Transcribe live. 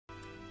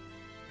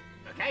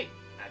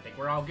I think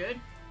we're all good.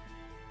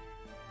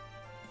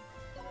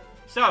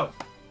 So,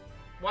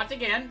 once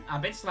again,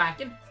 I've been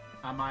slacking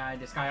on my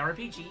Disgaea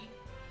RPG.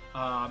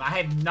 I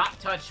have not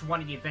touched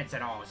one of the events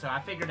at all, so I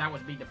figured that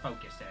would be the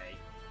focus day.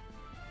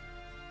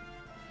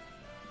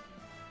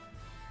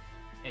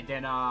 And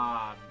then,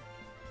 not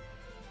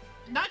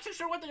too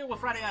sure what to do with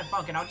Friday Night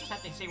Funkin'. I'll just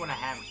have to see what I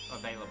have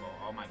available.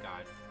 Oh my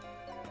god.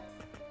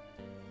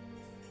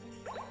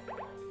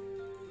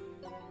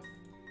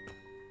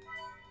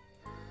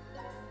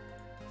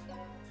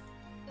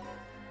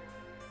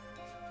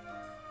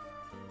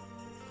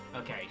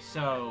 Okay,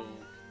 so...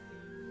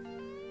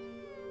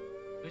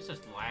 It's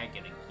just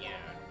lagging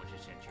again, which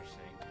is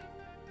interesting.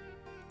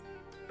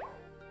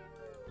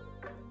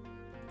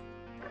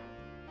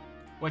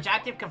 Which I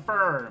can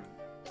confirm,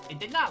 it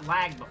did not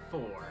lag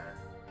before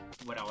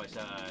when I was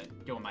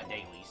doing my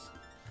dailies.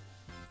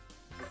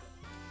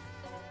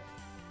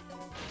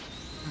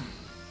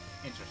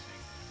 Interesting.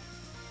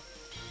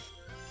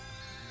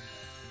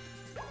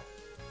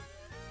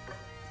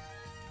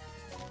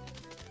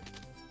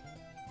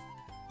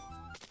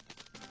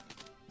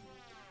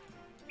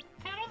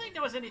 I don't think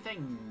there was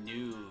anything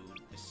new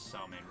to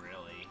summon,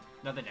 really.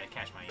 Nothing that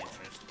catch my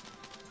interest.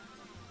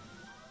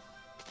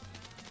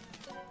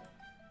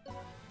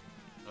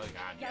 Oh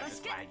god, yeah,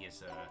 this lag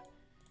is,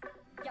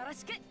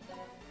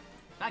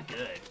 not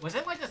good. Was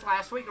it like this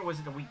last week, or was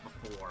it the week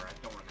before? I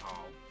don't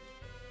recall.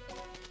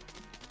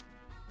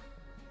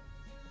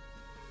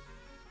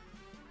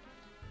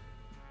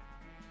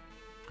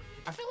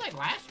 I feel like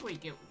last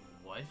week it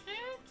wasn't?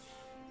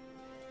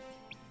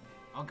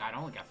 Oh god, I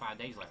only got 5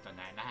 days left on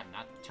that, and I have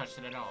not touched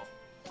it at all.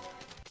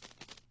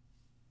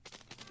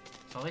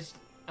 So let's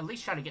at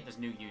least try to get this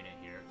new unit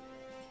here.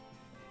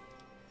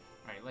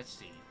 Alright, let's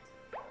see.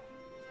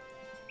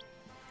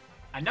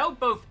 I know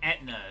both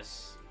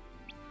Etnas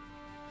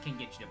can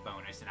get you the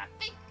bonus, and I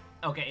think...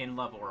 Okay, in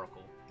Love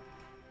Oracle.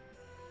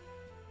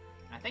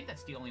 I think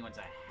that's the only ones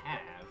I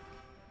have.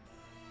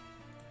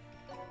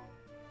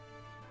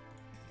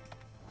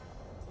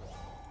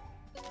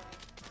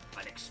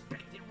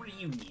 Unexpected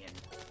reunion.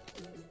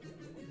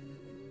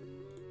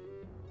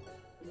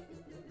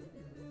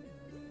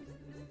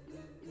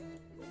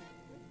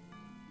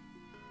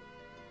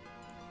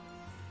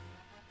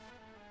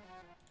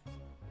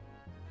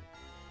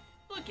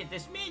 Look at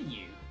this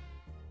menu.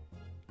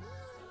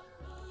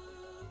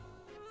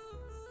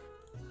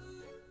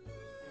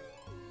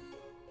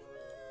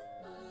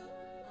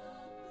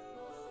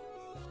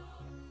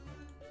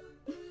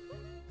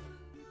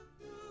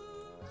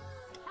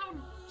 How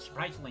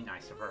surprisingly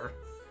nice of her.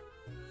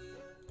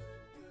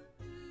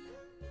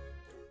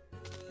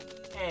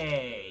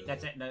 Hey,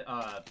 that's Etna,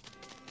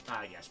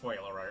 yeah,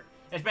 spoiler alert.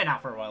 It's been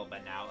out for a while,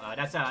 but now,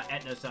 that's,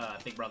 Etna's,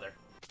 big brother.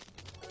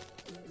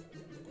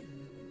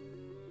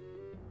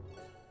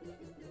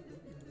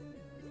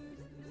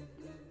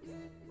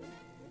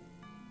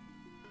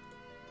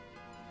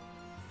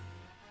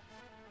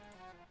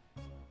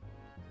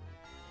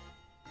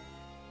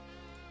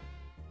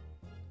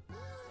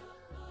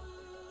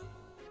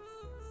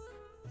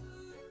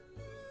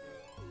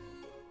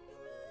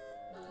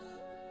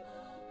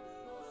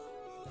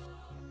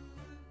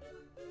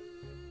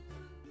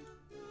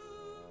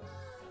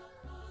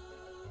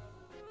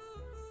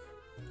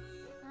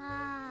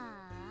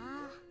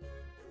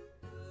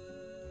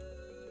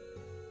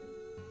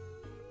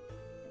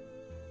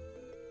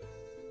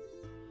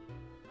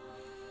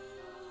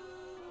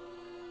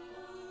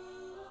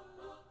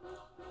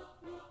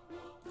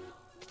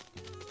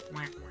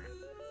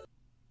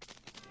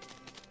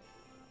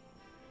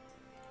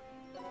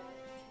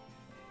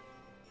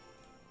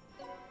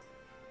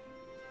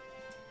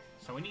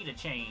 So we need to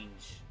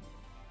change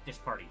this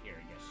party here,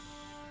 I guess.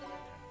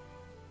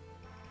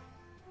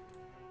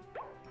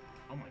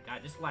 Oh my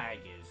god, this lag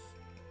is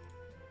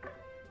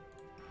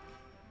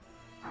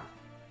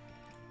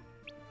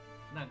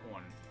not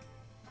going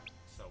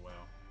so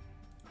well.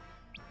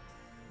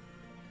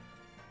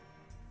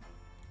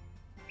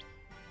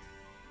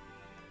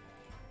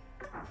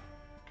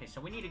 Okay,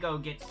 so we need to go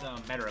get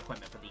some better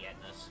equipment for the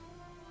Etnas.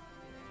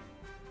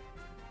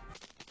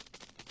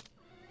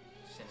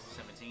 Since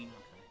 17, okay.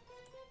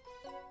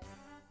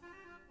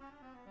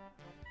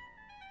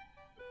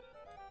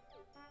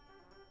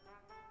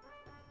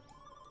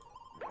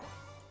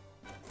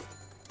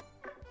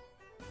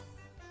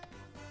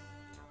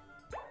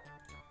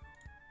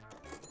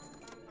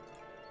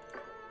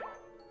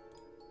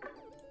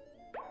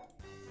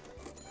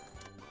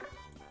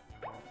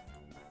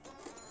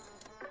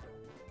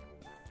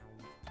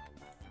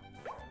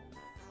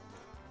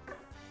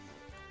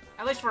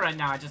 At least for right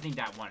now, I just need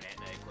that one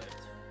Etna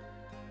equipped.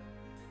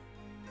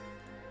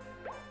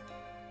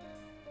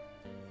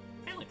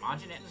 Apparently,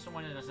 Majin Etna's the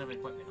one that doesn't have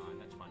equipment on.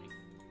 That's funny.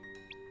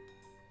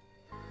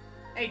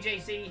 Hey,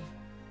 JC.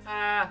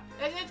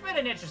 It's been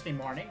an interesting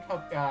morning.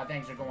 Hope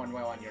things are going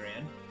well on your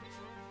end.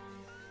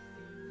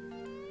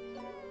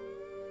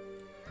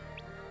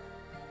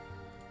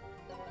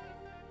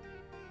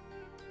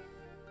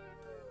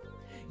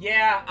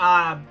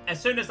 Yeah,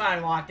 as soon as I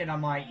unlocked it,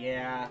 I'm like,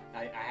 yeah,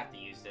 I have to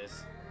use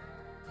this.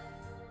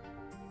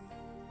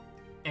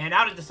 And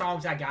out of the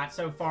songs I got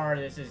so far,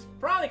 this is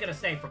probably going to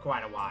stay for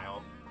quite a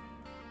while.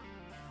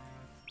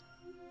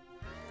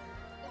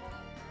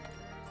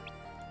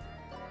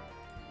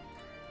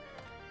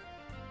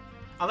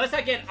 Unless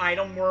I get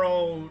Item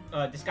World,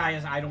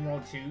 Disgaea's Item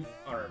World 2,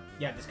 or,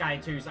 yeah,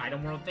 Disgaea 2's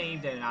Item World theme,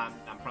 then I'm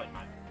probably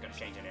not going to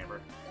change it ever.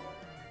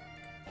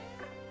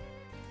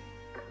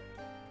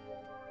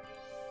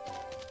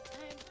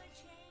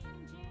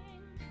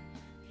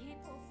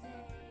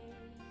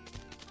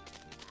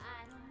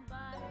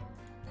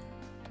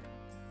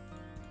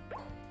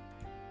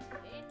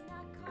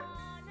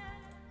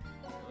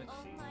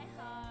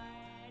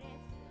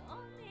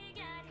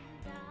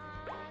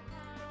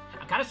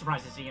 I'm kind of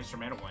surprised it's the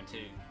instrumental one,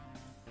 too.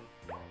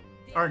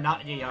 Or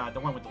not, the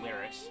one with the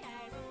lyrics.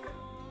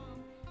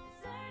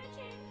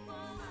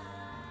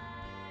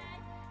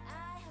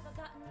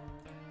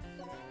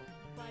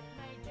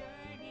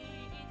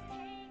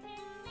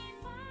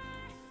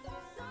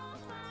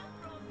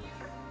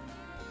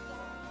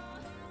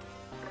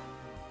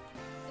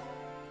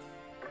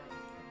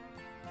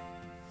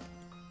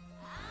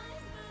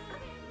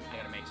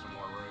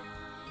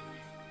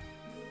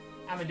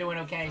 I've been doing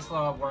okay,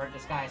 slow at work.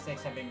 Disgaea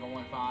 6 have been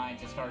going fine.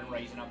 Just started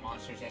raising up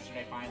monsters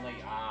yesterday, finally.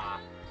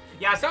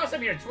 Yeah, I saw some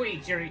of your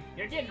tweets. You're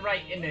getting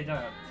right into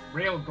the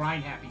real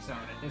grind happy zone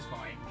at this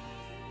point.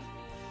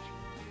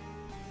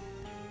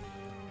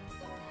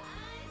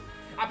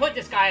 I put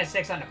Disgaea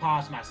 6 on the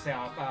pause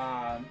myself.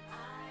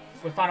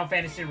 With Final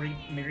Fantasy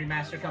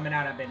Remaster coming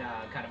out, I've been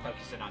kind of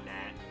focusing on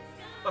that.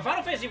 But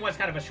Final Fantasy was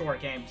kind of a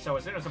short game, so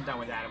as soon as I'm done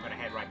with that, I'm going to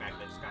head right back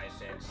to Disgaea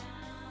 6.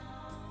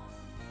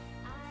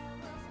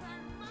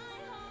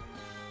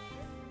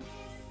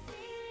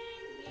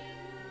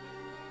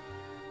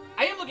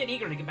 I am looking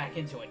eager to get back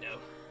into it, though.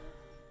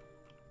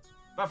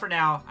 But for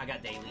now, I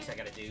got dailies I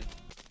gotta do.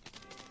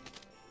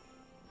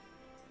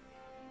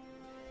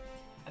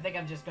 I think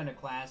I'm just gonna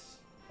class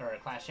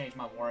change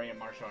my warrior and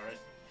martial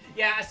artist.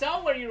 Yeah, I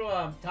saw where you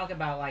talk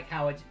about like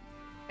how it,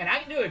 and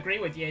I do agree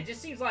with you. It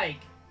just seems like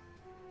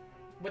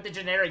with the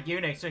generic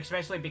units,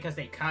 especially because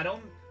they cut them,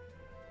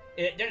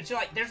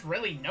 there's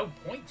really no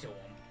point to them.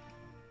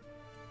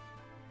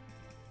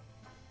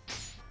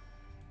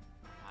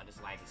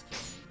 This lag is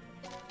killing me.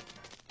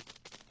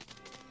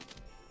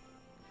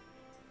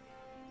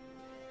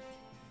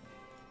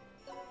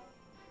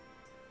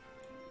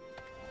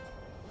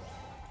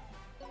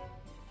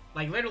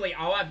 Like, literally,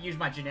 all I've used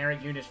my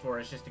generic units for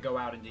is just to go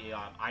out and do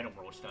item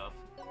world stuff.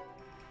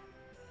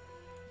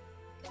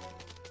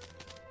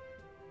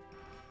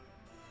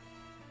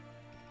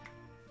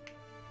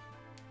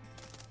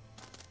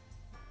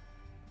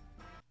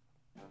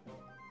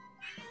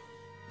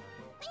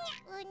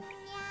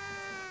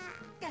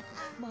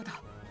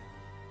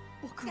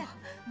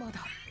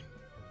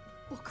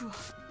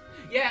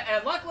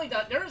 Yeah, luckily,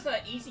 there's an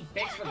easy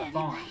fix for the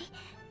font.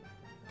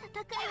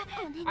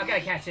 I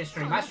gotta catch his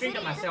stream. I streamed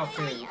it myself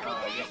too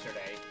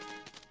yesterday.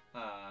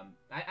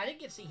 I didn't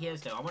get to see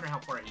his though. I wonder how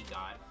far he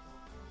got.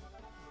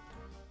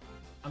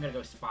 I'm gonna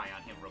go spy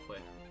on him real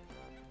quick.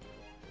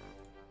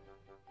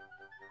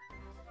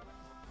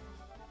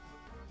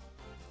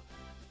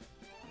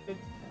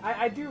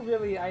 I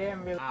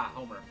am really. Ah,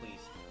 Homer, please.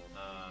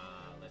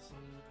 Let's see.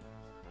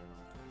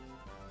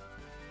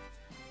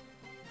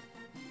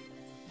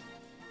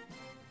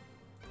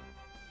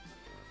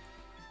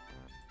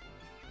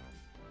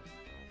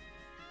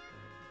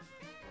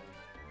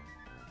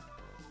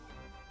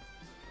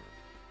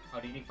 Oh,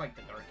 did he fight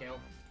the Dark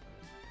Elf?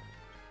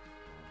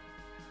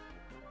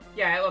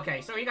 Yeah,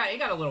 okay, so he got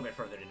a little bit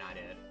further than I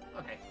did.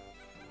 Okay.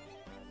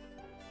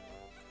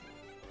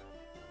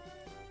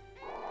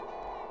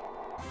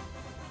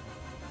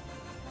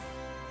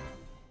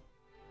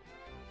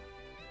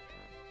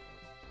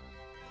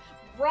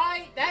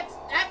 Right, that's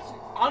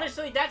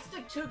honestly that's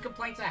the two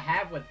complaints I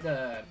have with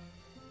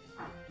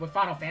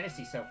Final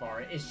Fantasy so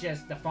far. It's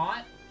just the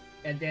font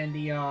and then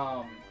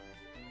the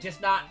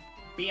just not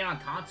being on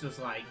consoles.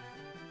 Like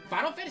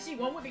Final Fantasy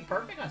 1 would be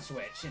perfect on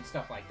Switch and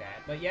stuff like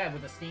that. But yeah,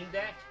 with the Steam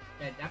Deck,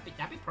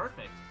 that'd be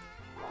perfect.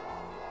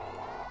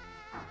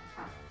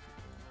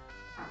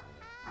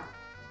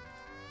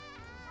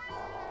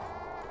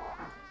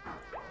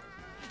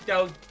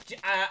 Though,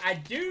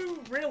 I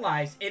do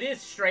realize it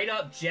is straight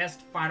up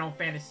just Final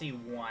Fantasy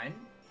 1.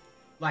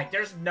 Like,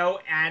 there's no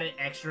added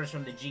extras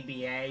from the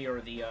GBA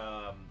or the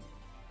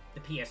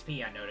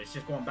PSP, I noticed,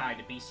 just going by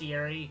the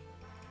bestiary.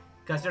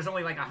 Because there's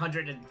only like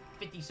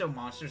 150 so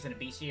monsters in a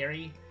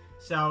bestiary.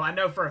 So I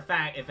know for a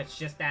fact if it's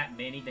just that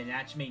many, then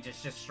that means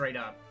it's just straight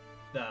up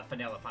the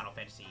vanilla Final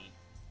Fantasy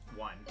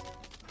 1.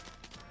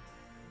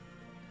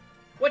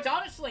 Which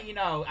honestly, you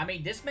know, I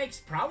mean, this makes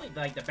probably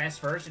like the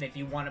best version if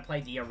you want to play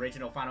the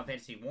original Final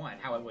Fantasy 1,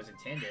 how it was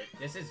intended.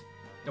 This is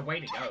the way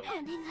to go.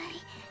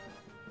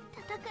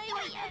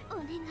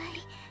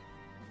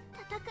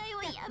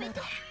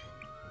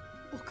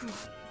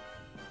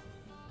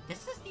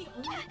 This is the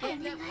only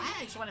game that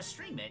lags when I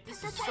stream it.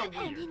 This is so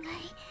weird.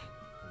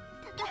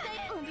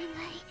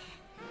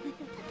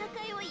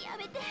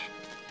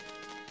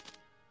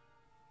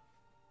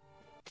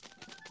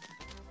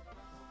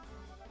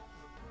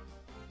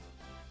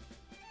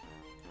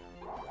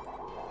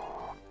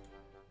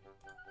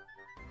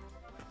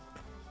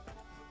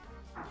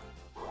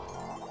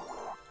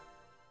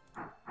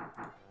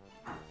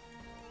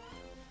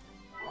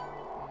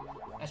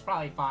 That's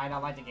probably fine. I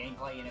like the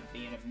gameplay and it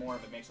being more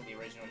of a mix of the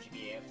original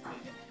GBA.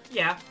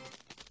 Yeah.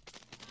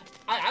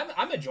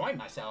 I'm enjoying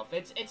myself.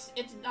 It's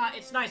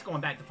nice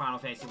going back to Final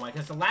Fantasy 1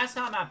 because the last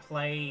time I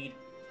played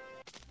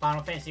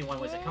Final Fantasy 1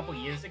 was a couple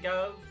years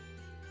ago.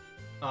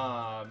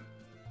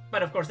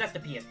 But of course that's the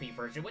PSP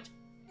version, which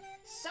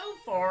so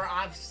far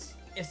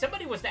if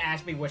somebody was to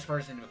ask me which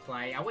version to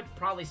play, I would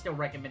probably still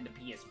recommend the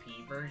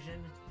PSP version.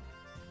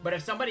 But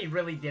if somebody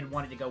really did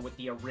wanted to go with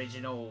the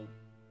original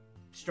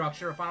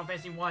structure of Final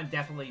Fantasy 1,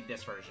 definitely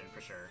this version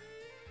for sure.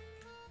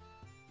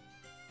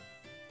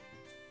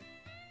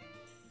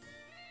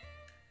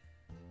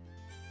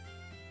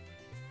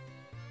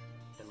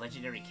 The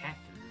legendary cat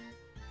food.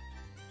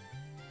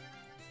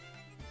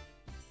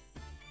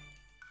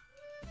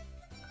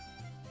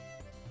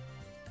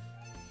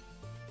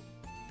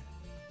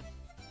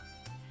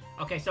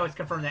 Okay, so it's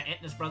confirmed that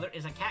Etna's brother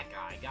is a cat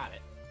guy. Got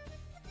it.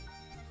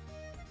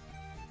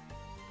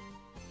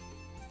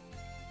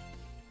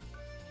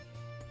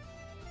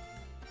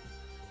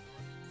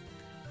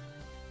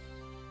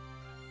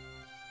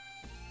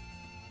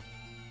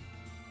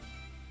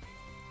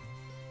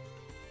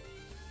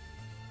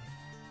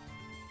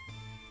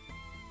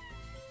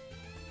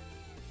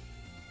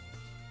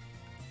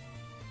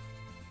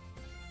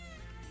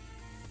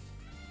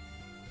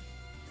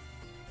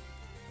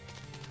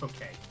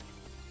 Okay.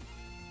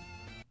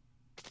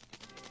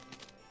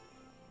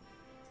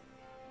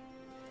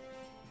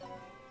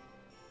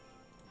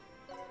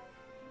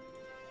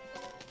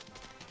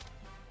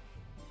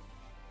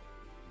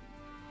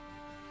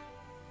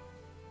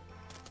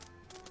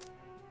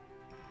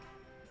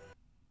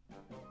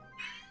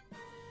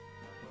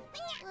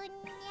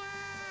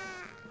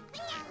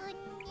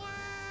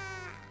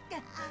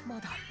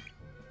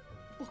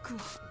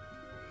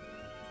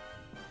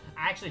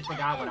 I actually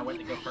forgot when I went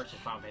to go purchase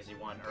Final Fantasy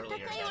 1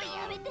 earlier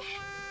that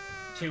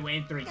 2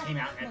 and 3 came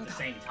out at the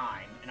same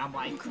time. And I'm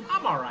like,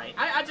 I'm alright.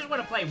 I just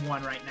want to play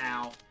 1 right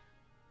now.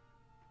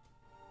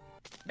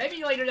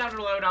 Maybe later down the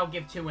road I'll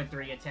give 2 and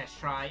 3 a test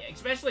try.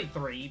 Especially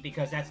 3,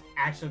 because that's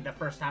actually the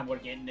first time we're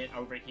getting it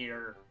over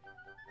here.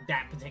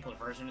 That particular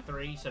version of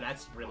 3. So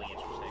that's really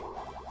interesting.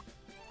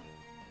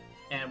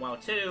 And while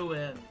 2,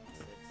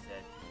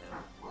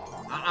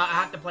 I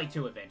have to play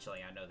 2 eventually,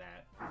 I know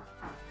that.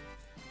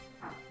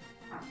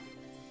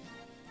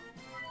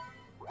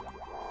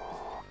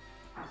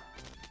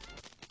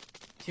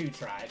 Two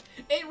tried.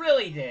 It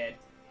really did.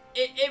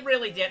 It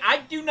really did.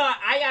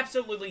 I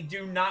absolutely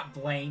do not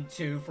blame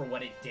 2 for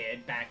what it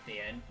did back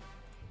then.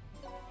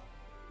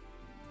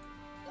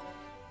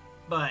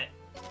 But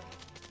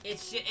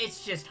it's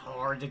just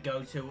hard to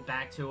go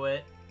back to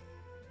it.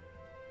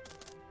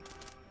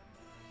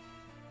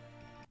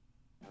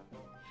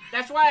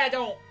 That's why I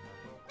don't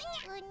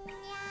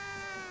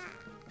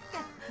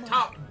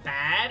talk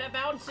bad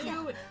about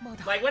 2.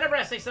 Like, whenever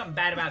I say something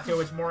bad about 2,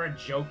 it's more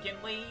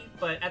jokingly,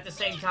 but at the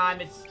same time,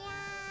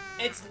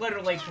 it's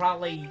literally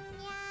probably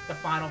the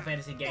Final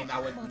Fantasy game I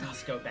would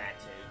least go back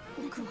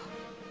to.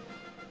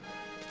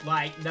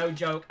 Like, no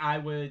joke, I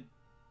would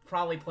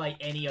probably play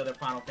any other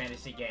Final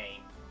Fantasy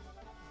game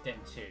than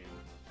 2.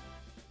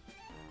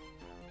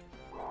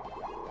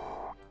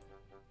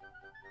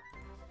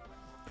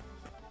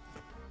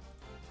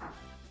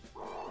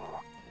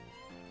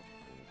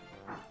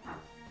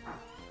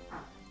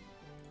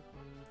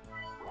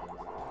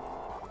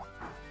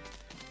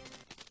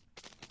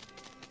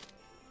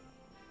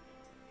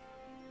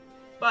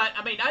 But,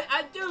 I mean,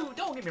 I do,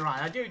 don't get me wrong,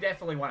 I do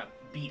definitely want to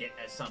beat it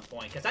at some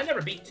point, because I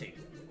never beat 2.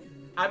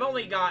 I've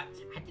only got,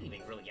 I didn't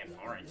even really get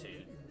far in 2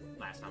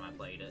 last time I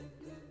played it.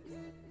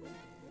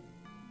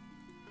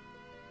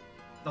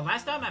 The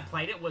last time I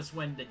played it was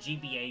when the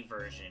GBA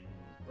version,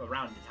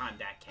 around the time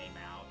that came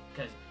out,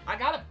 because I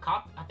got a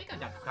I think I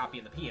got a copy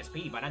of the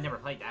PSP, but I never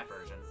played that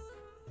version.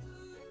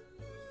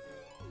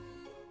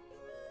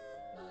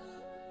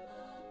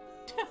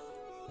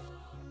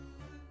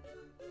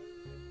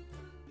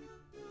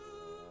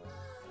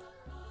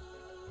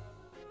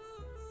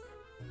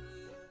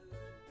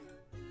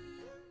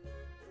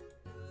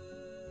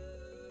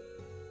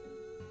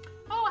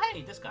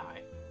 Hey, this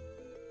guy.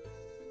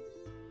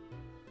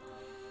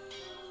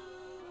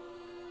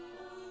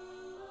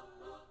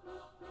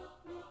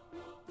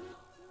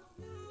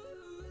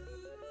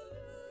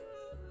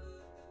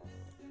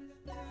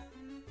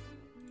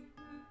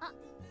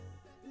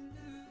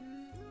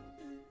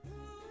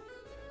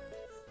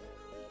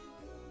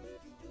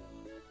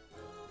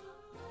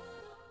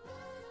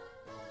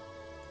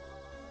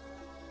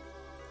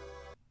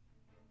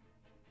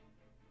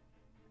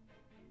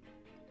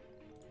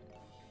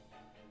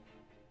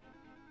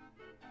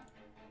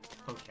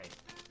 Okay.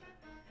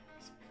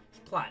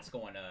 This plot's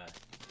going, I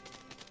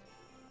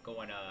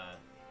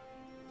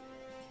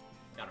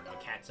don't know,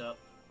 cat's up.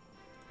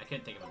 I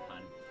couldn't think of a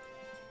pun.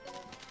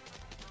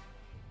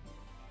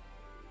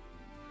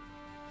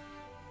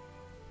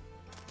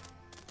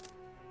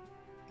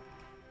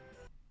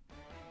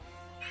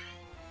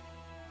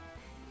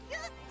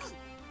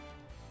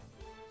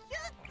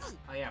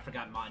 Oh yeah, I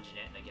forgot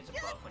Manjanetna gets a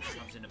buff when she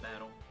comes into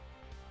battle.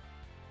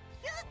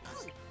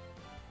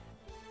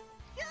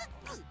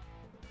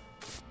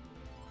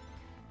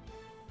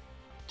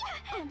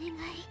 That was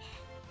easy.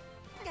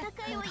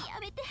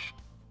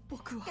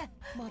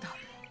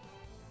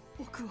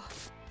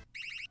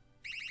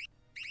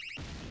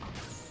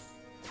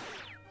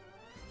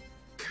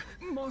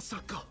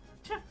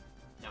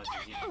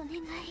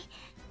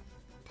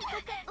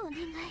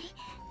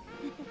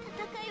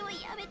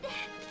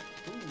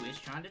 Who is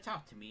trying to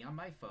talk to me on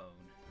my phone?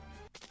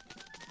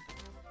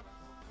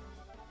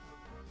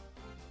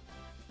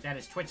 That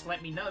is Twitch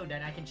let me know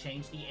that I can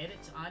change the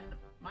edits on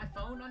my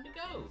phone on the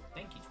go.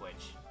 Thank you,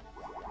 Twitch.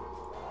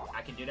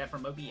 I can do that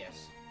from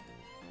OBS.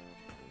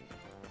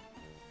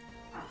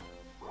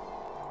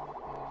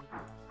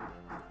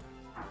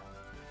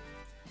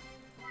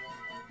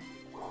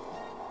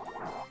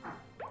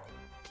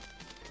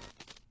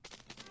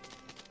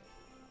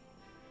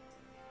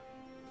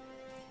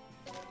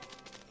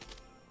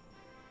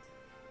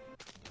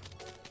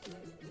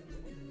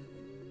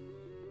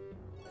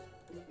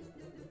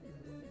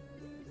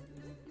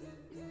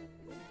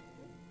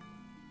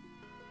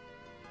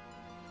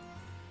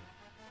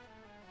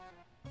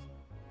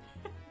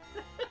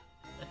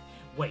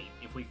 Wait,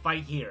 if we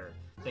fight here,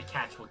 the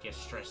cats will get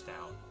stressed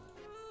out.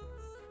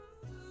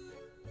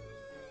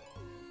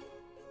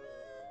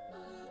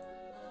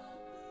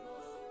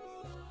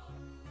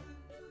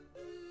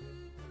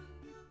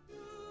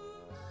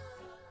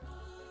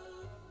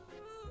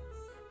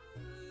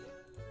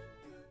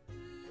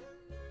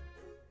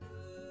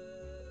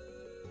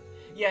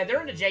 Yeah, they're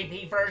in the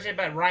JP version,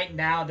 but right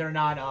now they're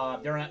not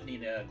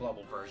in the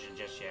global version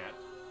just yet.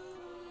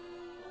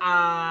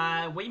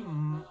 We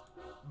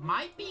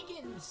might be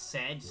getting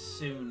said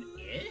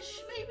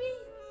soon-ish, maybe?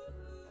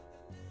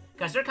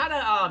 Because they're kind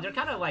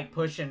of like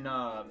pushing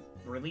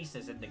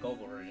releases in the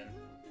global version.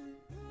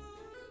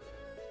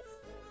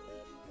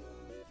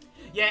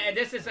 Yeah, and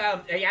this is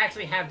they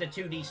actually have the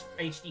 2D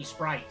HD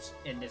sprites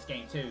in this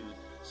game too.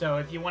 So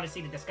if you want to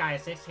see the Disgaea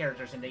 6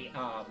 characters in the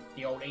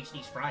old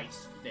HD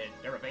sprites, then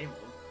they're available.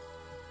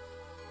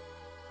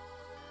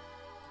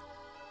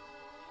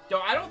 Though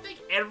I don't think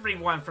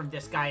everyone from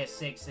Disgaea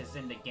 6 is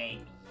in the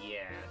game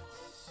yet.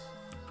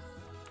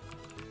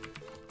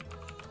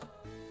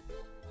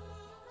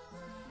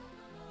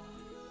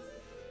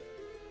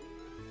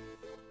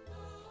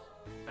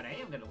 But I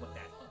am gonna look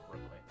that up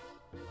real quick.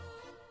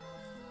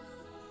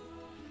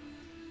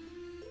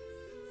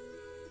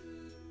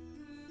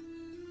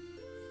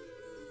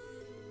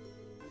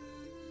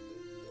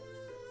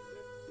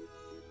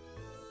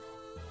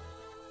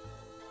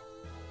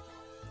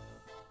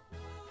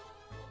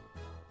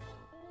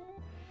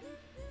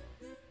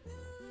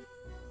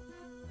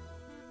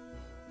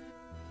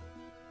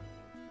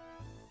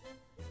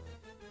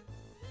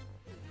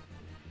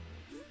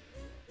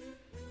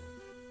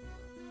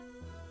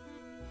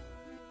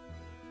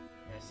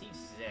 See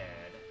Z.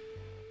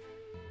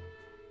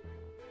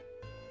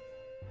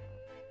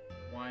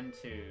 1,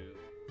 2,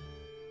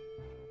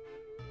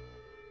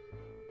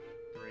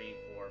 3,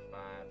 4,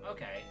 5.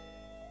 Okay.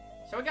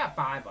 So we got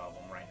 5 of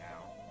them right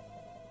now.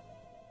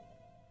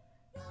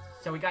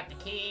 So we got the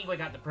King, we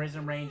got the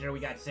Prison Ranger, we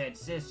got Zed's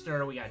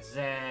sister, we got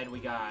Zed, we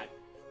got...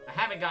 I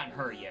haven't gotten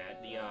her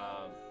yet.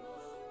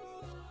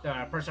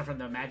 The person from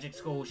the Magic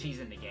School, she's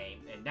in the game.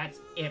 And that's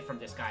it from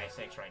Disgaea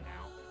 6 right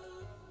now.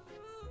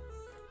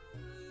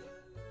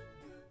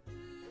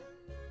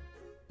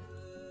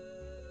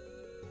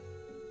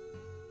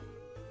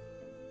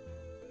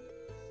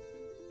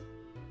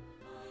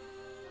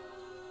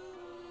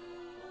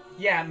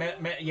 Yeah,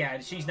 yeah,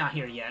 she's not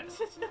here yet.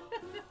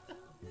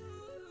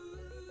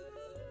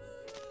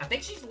 I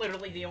think she's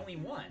literally the only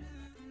one.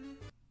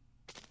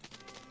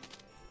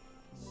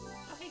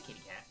 Oh, hey, kitty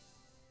cat.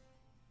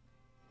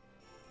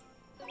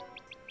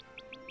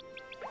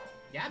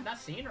 Yeah, I'm not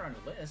seeing her on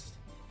the list.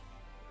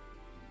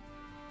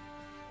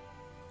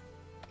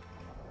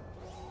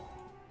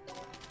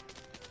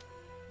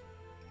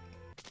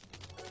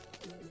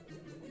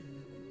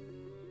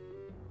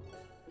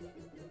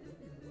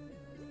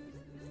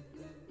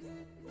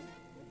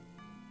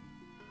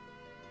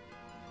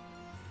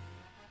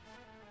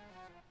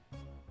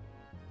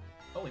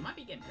 Oh, we might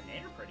be getting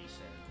Banana pretty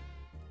soon.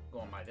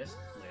 Going by this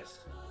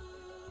list.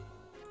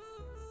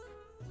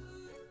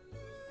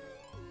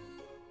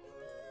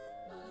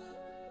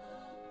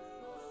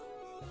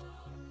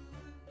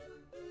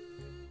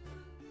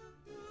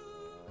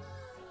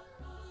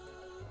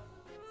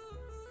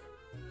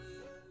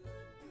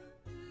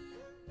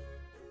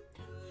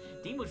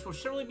 Demons will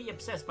surely be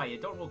obsessed by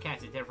adorable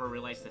cats and therefore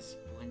realize the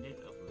splendid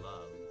of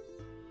love.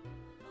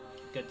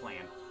 Good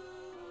plan.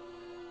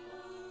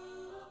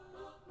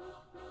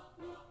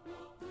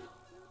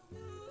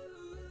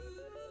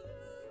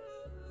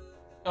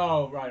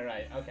 Oh,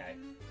 right, okay.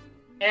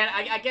 And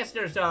I guess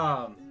there's,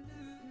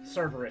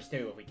 Cerberus,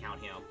 too, if we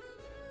count him.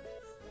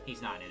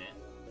 He's not in it.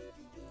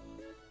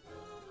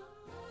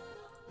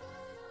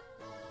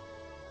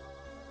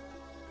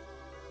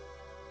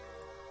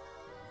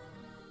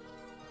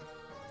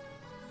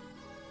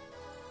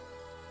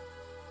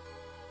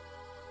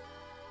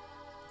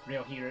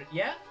 Real hero.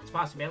 Yeah, it's a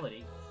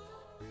possibility.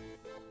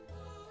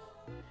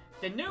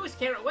 The newest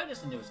character... What is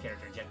the newest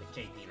character in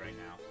JP right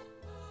now?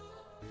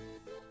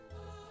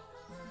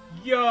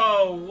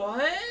 Yo,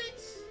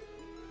 what?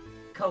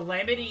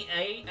 Calamity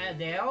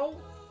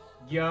Adele?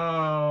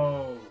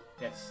 Yo,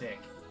 that's sick.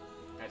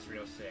 That's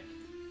real sick.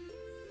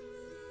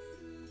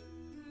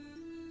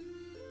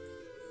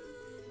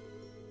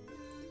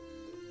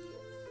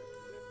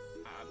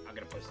 I'm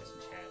gonna post this in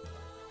chat.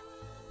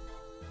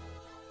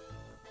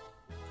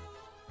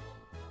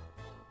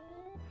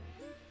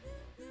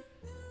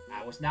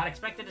 I was not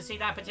expected to see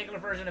that particular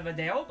version of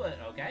Adele, but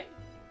okay.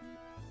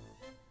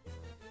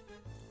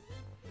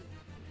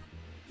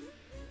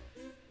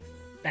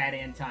 Bad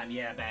end time,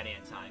 yeah, bad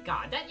end time.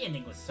 God, that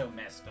ending was so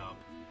messed up.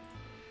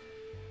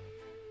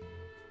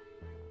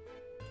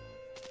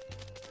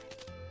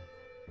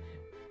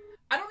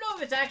 I don't know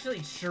if it's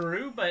actually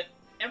true, but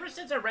ever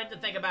since I read the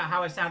thing about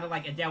how it sounded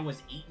like Adele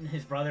was eating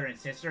his brother and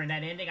sister in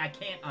that ending, I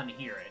can't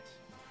unhear it.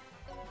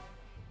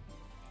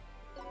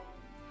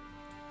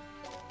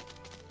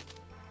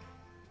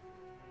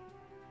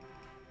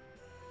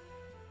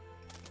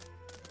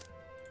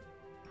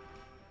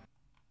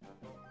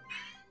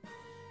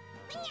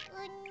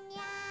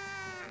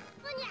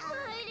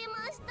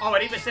 Oh,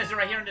 it even says it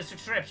right here in the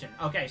subscription.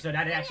 Okay, so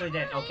that actually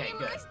did. Okay,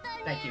 good.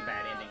 Thank you,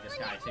 bad ending, this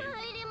guy, too.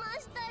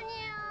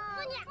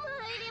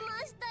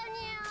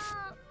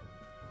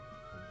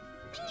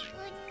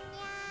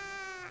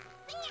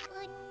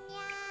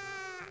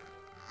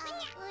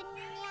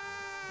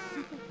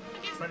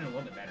 It's running a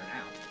little bit better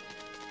now.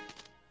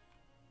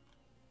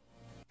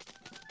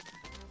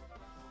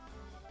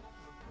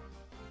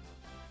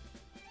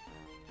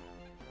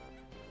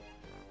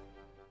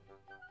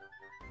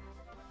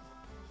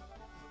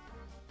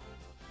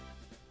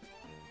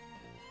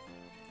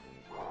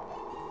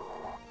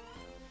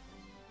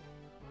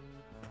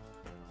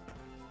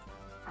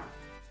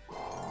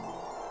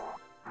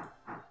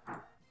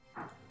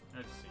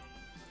 Let's see.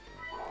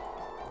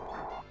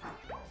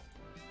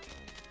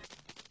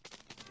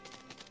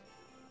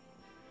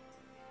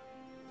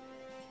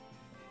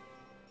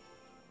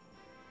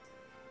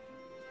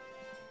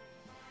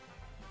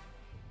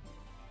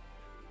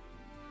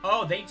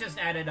 Oh, they just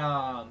added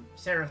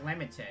Seraph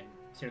Leamington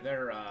to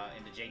their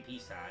in the JP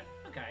side.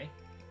 Okay.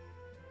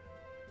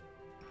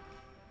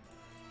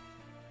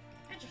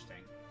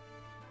 Interesting.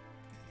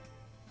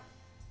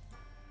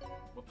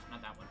 Whoops,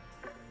 not that one.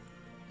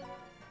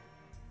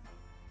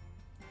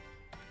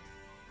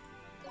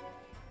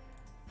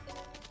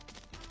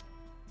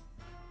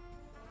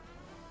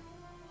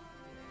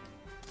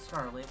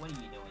 Scarlet, what are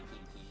you doing,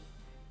 Kiki?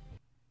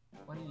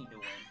 What are you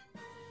doing?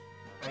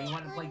 Oh, you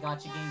want to play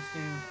gacha games too?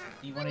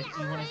 Do you want to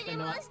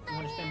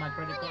spend my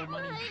credit card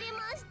money?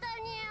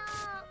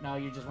 No,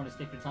 you just want to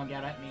stick your tongue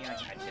out at me? I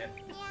gotcha.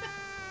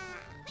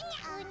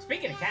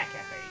 Speaking of cat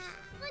cafes.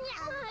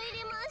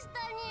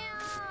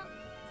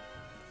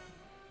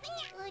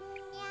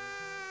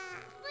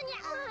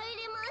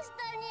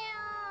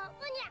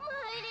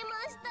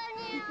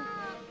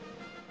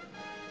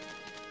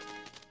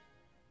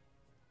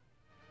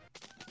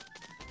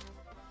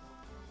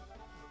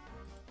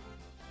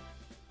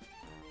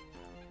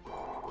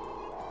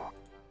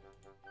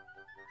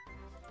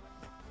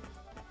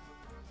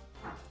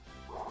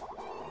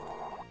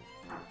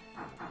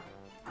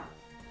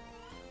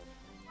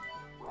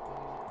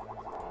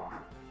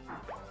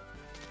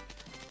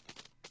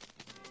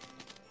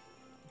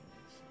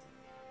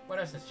 What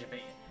else is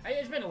Japan?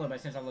 It's been a little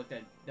bit since I looked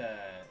at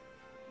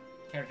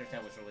characters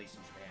that was released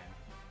in Japan.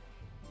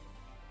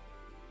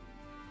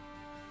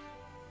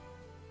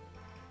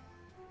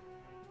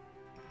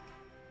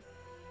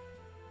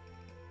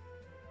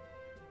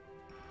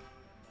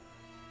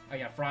 Oh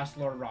yeah, Frost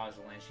Lord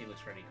Rosalind. She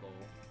looks pretty cool.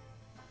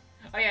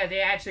 Oh yeah,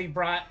 they actually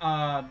brought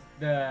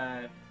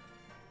the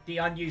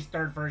unused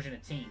third version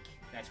of Tink.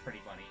 That's pretty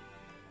funny.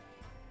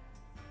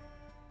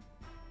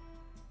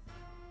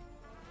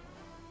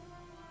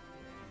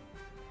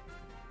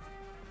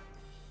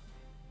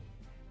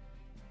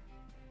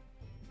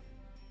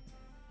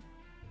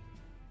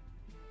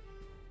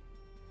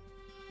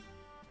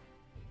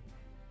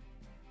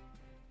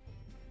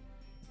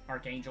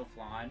 Archangel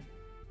Flan.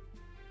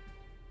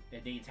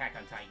 The Attack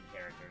on Titan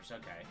characters,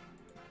 okay.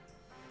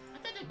 I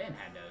thought they'd been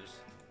had those.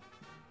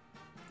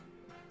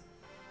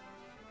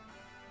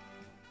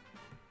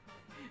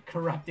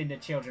 Corrupting the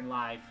children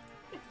life.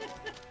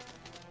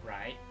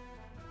 Right.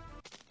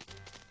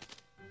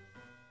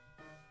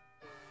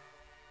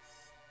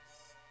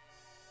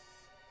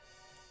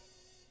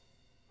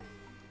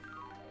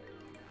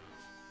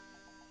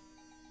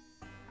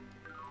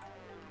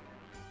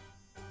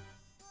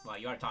 Well,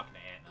 you are talking to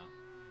Anna.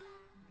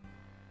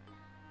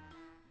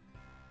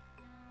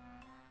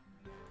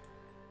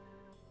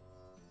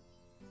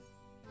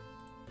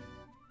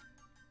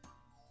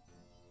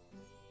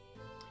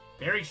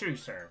 Very true,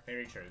 sir.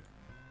 Very true.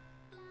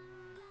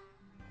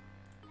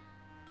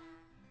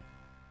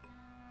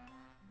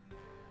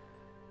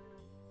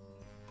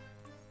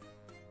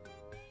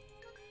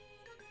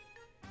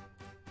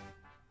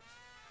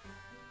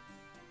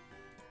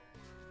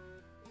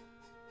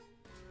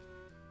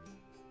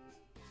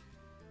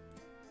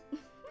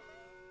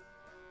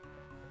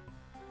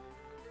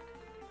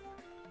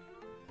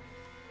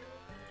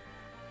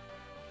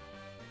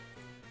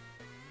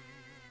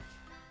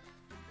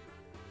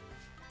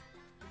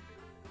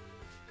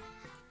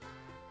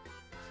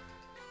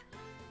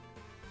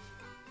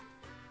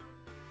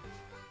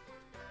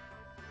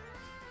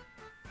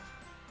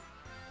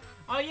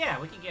 Oh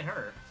yeah, we can get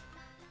her.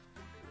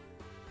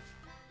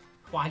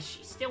 Why is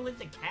she still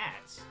into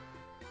cats?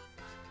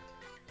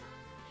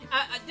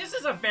 This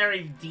is a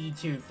very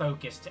D2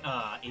 focused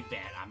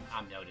event.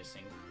 I'm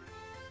noticing.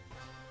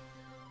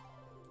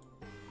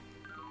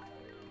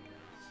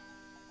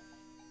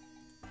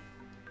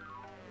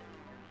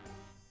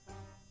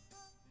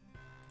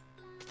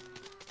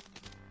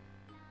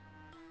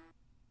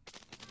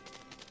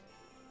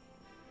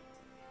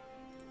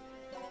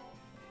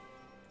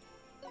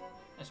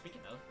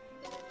 Speaking of.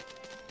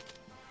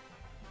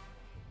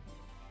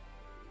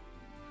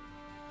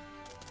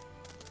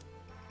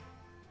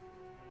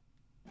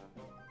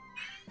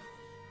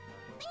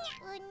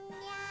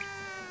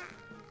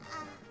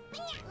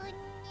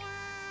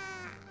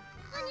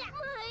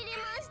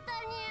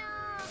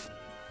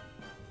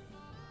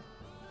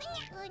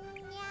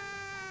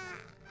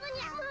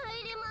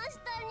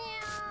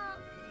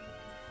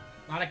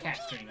 A lot of cats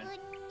screaming. No, not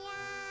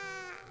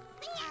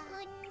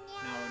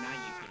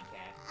you, kitty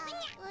cat.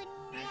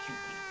 Not you, kitty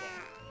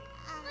cat.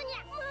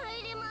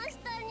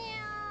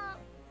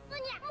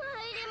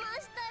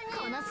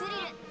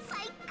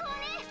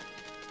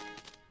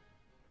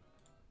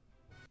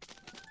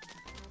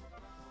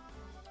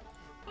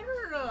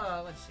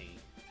 Let's see.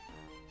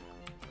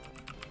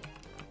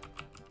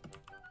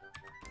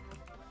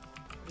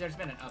 There's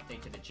been an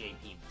update to the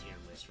JP tier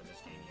list for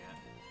this game yet.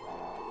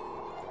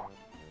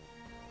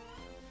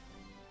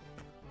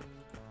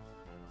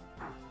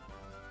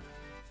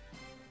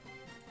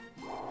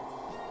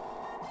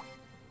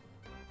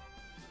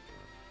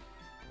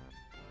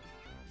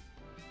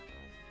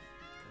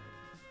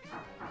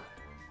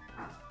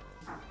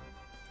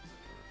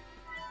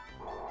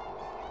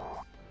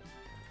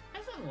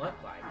 Doesn't look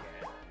like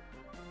it.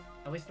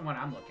 At least the one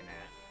I'm looking at.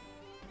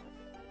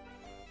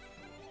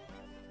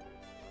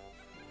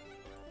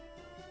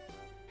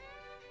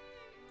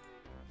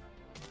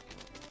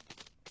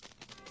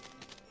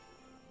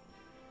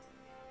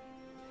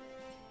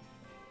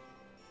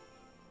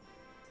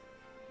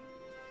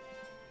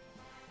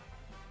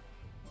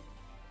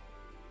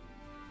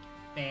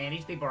 Man,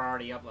 these people are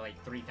already up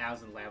like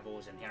 3,000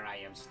 levels, and here I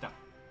am stuck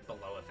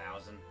below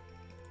 1,000.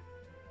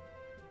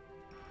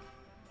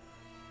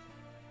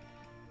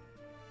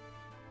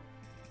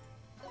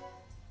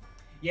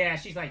 Yeah,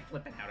 she's like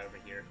flipping out over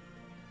here.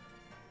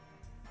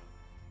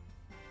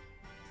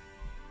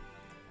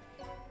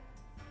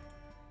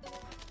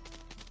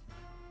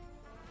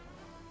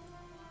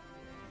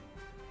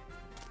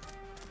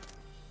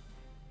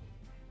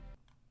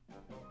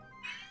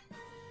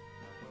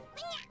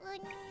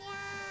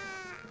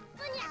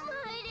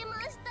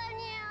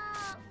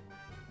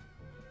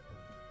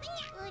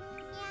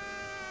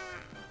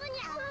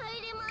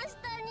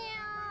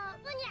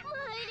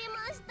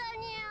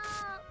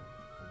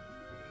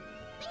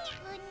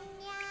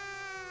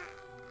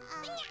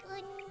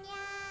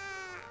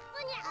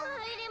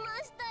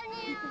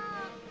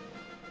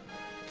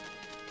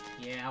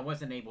 Yeah, I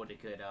wasn't able to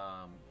get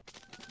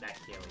that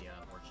Kalia,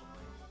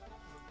 unfortunately.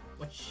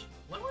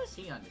 What was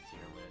he on the tier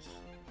list?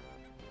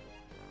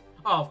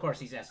 Oh, of course,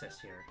 he's SS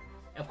tier.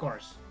 Of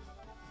course.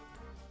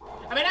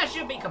 I mean, I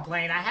shouldn't be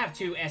complaining. I have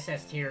 2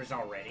 SS tiers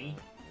already.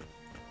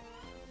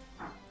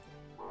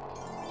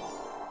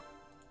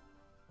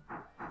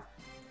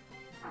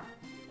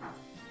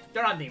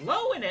 They're on the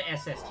low end of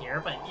SS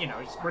tier, but, you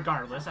know,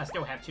 regardless, I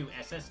still have 2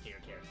 SS tier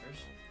characters.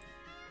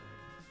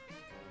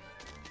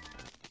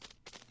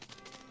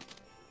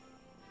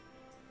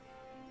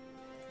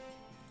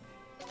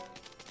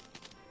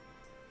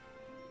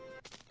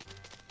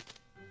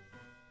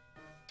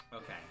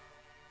 Okay.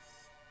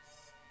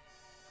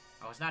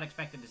 I was not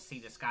expecting to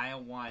see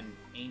Disgaea 1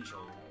 Angel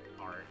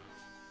art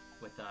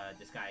with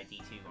Disgaea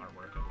D2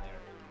 artwork over there.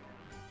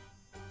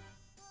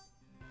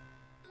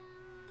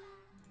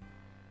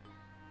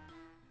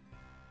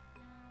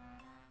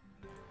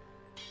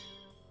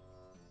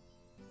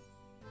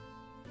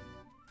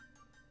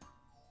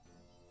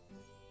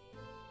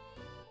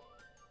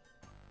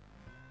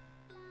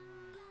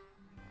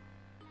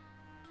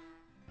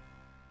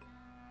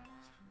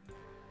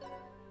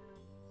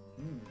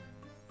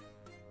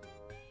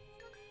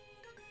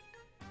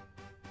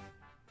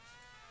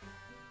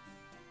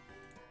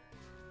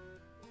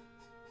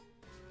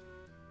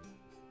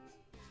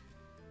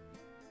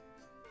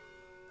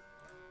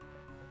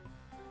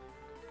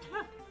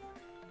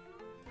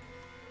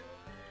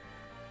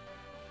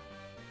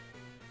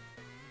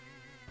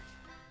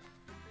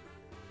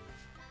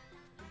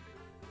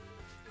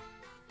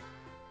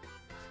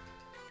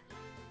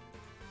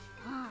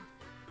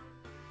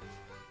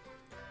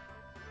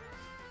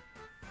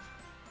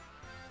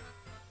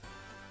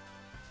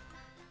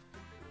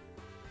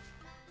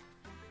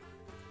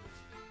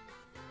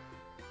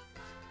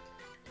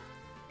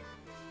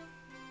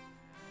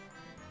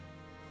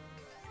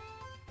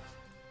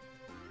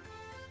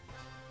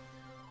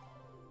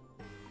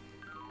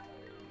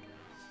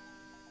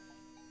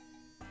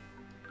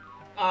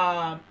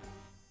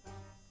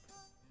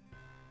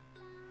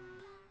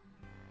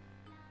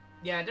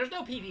 Yeah, there's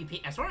no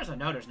PvP. As far as I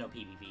know, there's no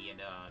PvP in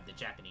the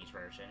Japanese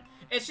version.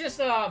 It's just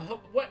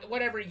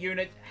whatever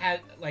unit has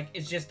like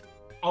it's just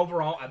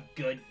overall a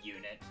good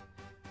unit,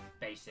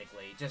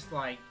 basically. Just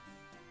like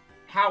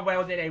how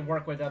well did they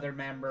work with other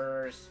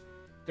members,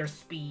 their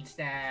speed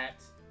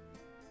stats,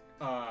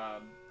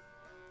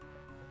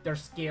 their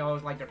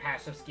skills, like their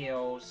passive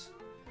skills,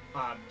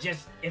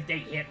 just if they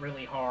hit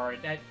really hard,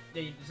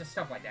 just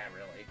stuff like that,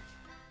 really.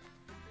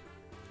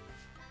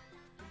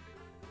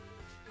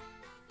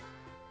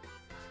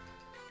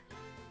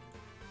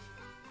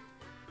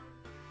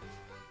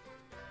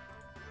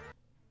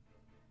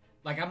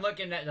 Like, I'm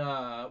looking at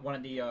one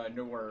of the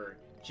newer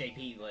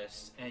JP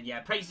lists, and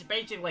yeah,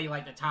 basically,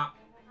 like, the top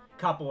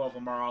couple of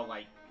them are all,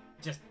 like,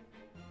 just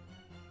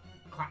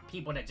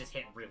people that just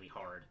hit really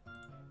hard.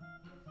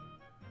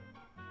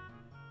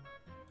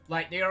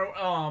 Like, they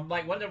are,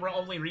 like, one of the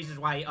only reasons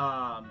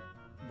why,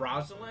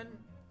 Rosalind,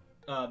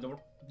 the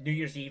New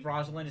Year's Eve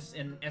Rosalind is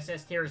in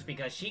SS tier is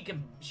because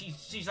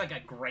she's, like,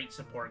 a great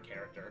support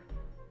character.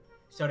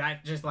 So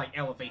that just, like,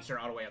 elevates her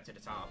all the way up to the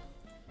top.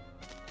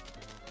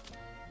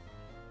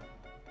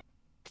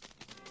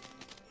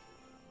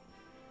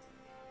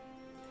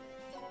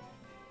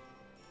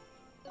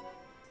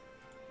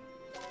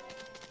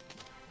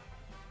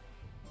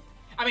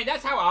 I mean,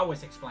 that's how I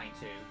always explain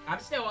too. I'm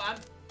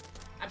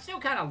still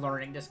kind of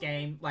learning this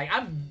game. Like,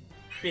 I've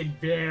been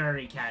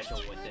very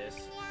casual with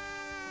this.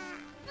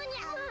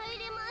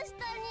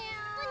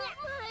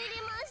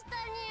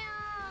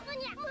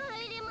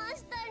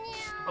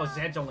 Oh,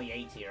 Zed's only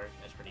A tier.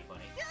 That's pretty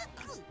funny.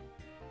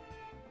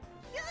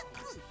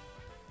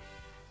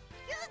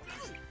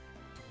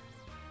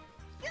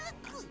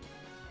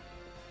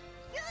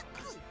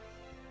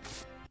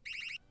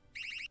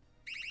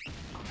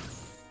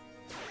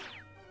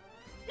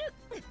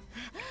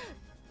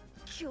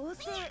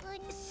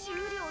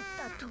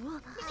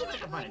 See if I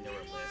can find a newer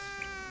list.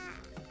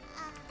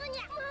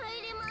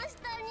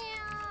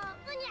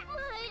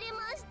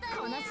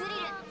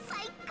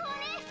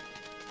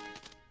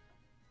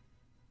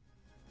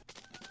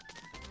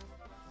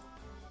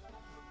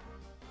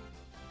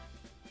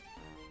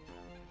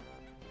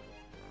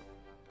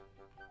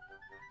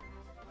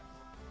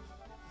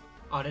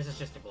 Oh, this is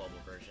just a global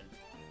version.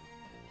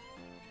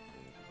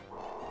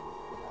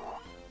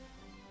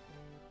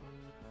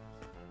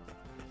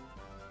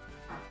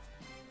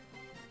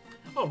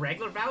 Oh,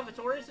 regular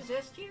Valvatoris is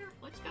S tier?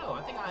 Let's go.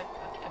 I think I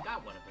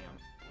got one of them.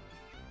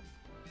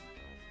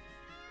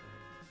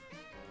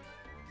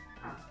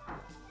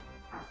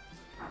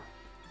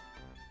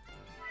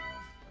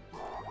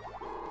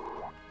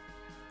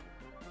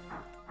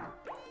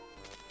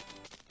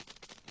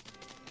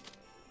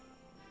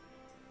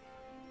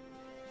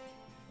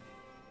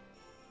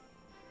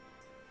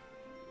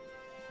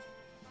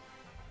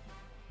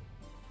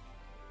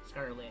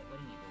 Scarlet, what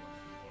are you doing?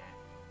 Yeah.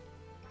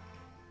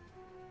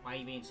 Why are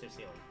you being so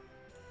silly?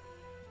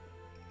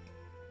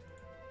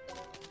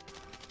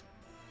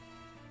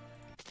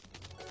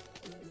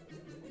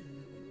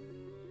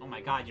 Oh my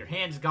god, your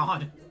hand's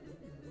gone!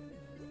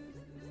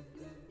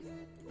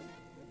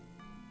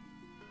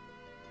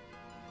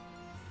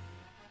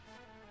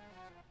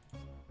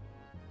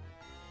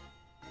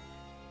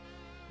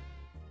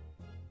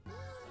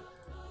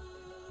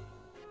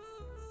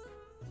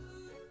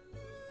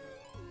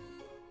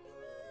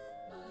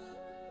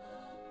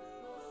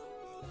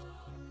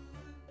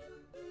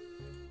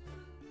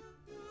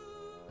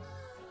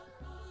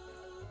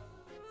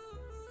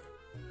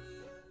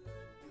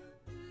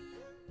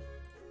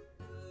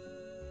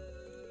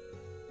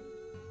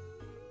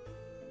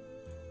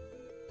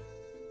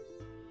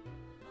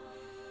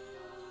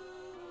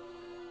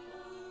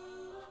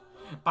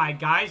 By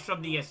guys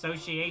from the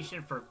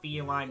Association for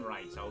Feline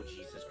Rights. Oh,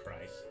 Jesus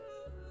Christ.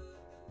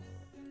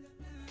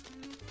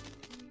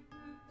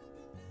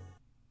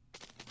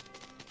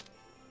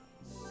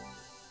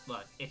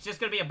 Look, it's just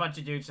gonna be a bunch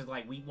of dudes that's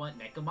like, we want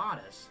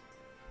Nekomatas.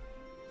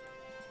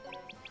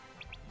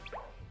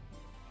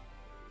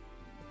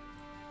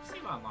 See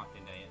if I unlocked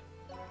into it.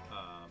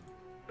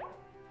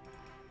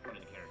 One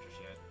of the characters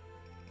yet.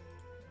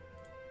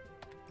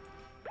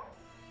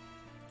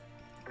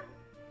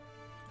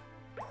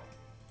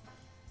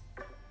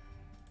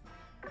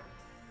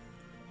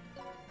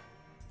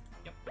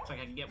 Looks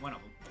like I can get one of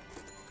them.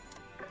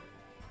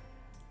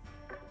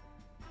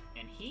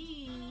 And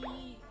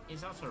he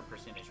is also a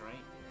percentage,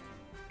 right?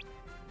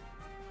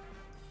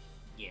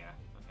 Yeah.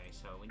 Okay,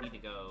 so we need to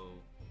go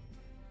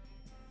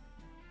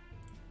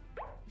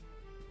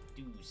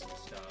do some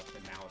stuff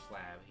in Mouse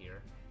Lab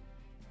here.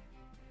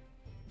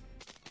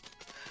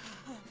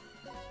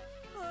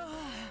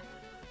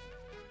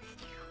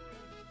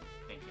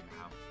 Thank you,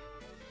 Mao.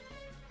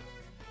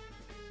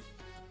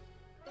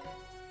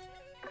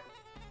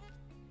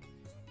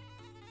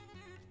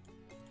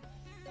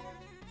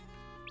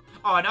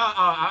 Oh, no,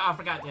 I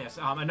forgot this.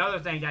 Another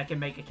thing that can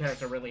make a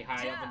character really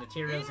high up in the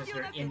tier is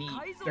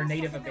their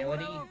native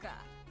ability.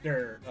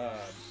 Their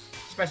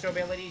special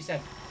abilities that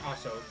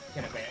also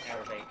can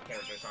elevate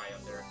characters high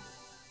up there.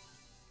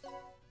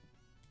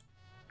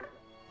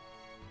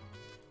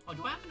 Oh,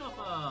 do I have enough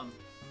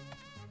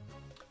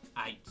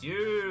I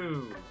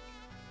do.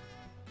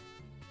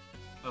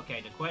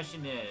 Okay, the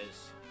question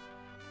is,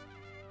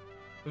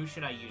 who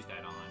should I use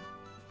that on?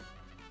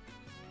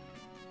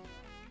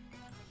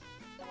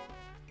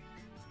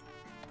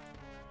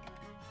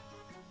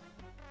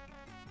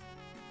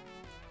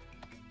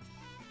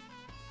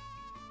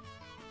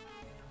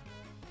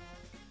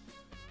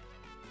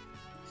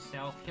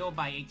 Self-heal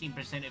by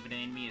 18% if an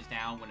enemy is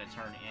down when a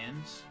turn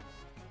ends.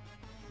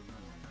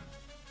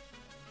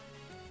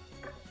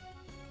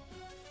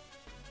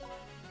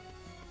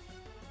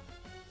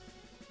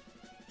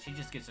 She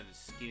just gets a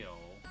skill.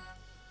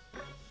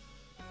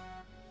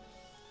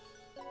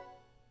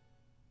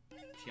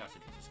 She also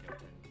gets a skill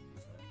too.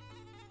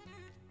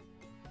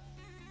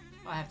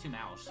 Oh, I have 2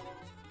 mouse.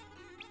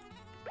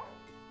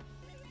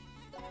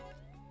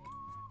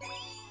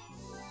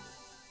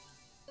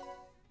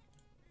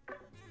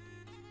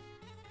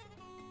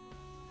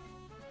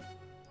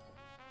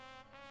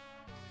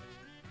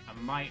 I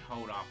might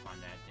hold off on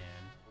that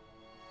then.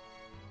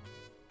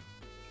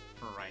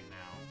 For right now.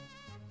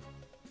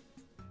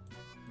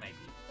 Maybe.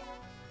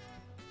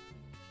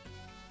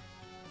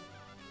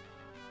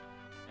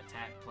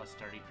 Attack plus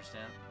 30%.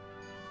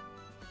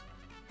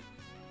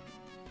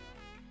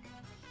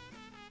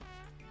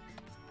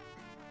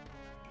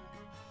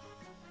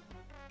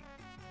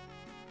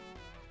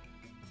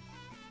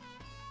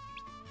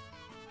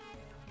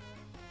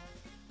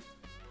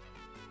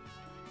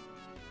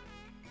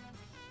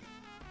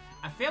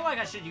 I feel like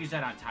I should use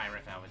that on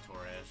Tyrant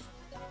Alvatores.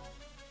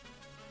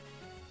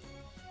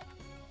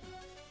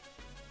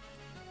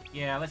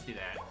 Yeah, let's do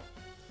that.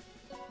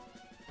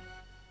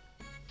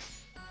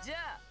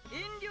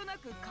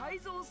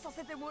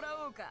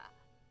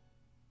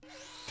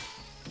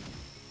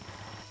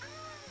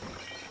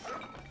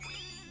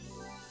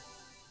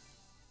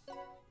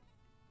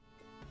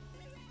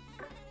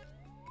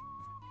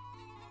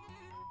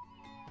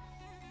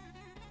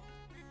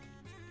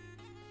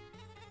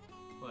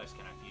 What else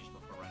can I use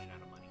before running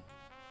out of money?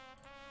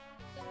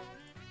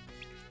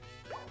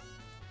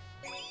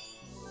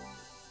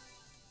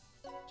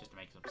 Just to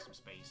make up some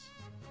space.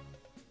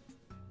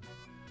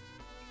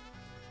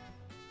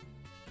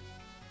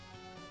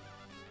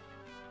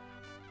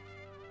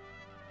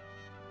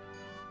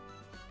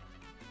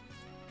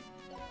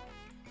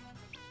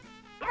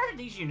 I heard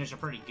these units are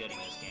pretty good in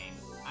this game.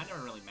 I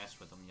never really messed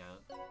with them yet.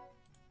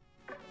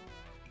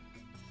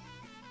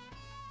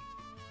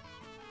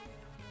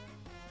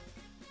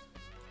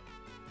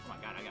 Oh my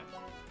god, I got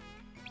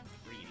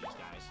 3 of these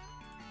guys.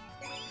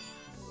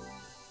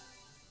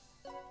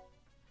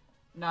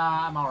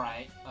 Nah, I'm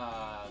alright.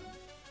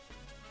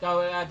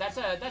 Though,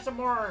 that's a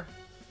more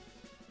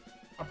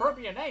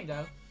appropriate name,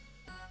 though.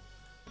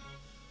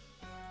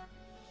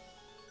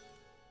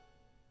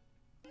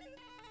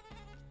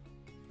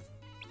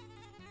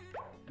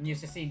 I'm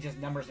used to seeing just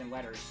numbers and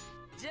letters.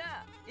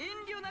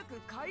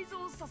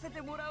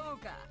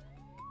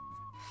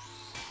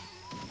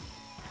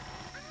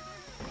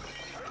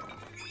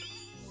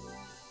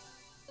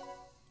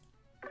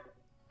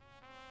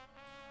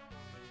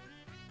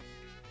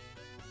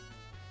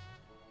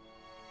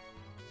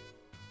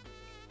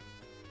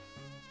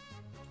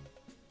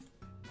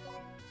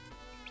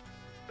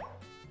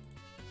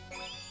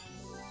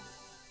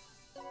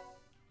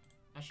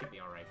 I should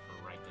be alright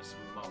for right this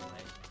moment.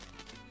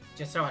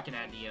 Just so I can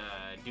add the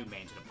Doom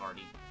Man to the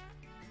party.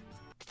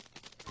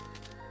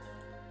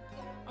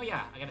 Oh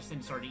yeah, I gotta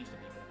send sardines to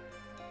people.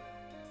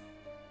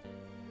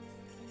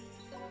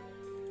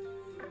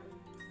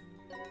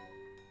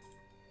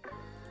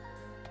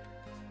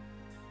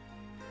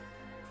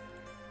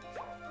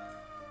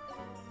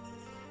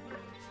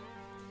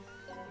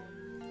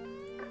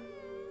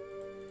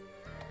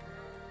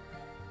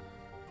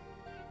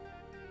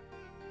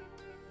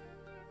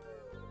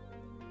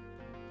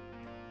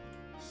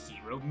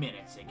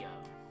 Minutes ago.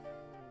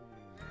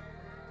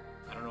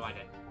 I don't know why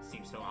that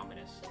seems so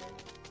ominous.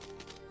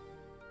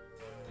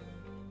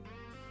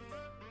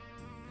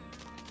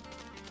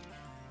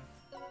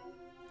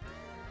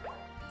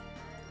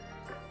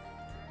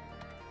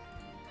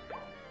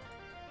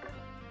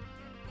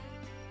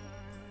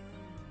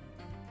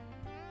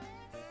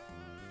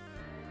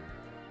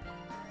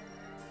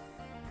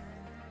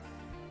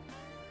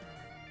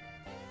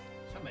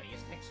 Somebody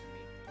is texting me.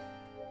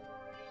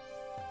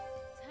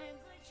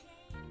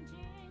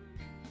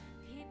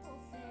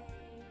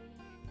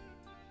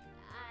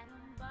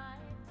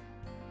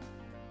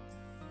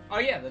 Oh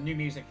yeah, the new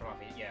music from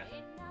it, yeah.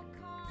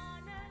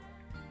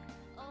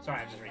 Sorry,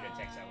 I'm just reading the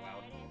text out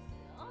loud.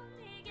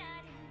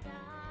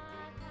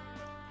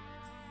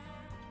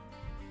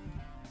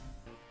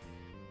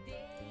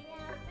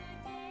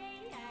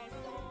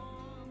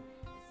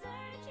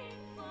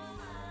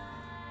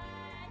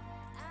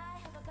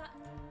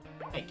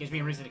 Hey, gives me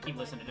a reason to keep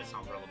listening to this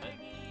song for a little bit.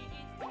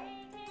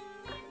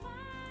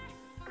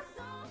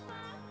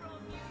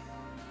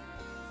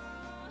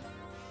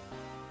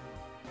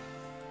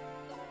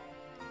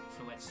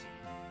 So let's see.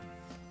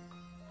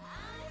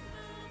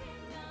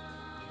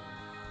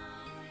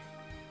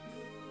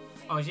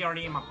 Oh, is he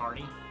already in my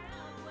party?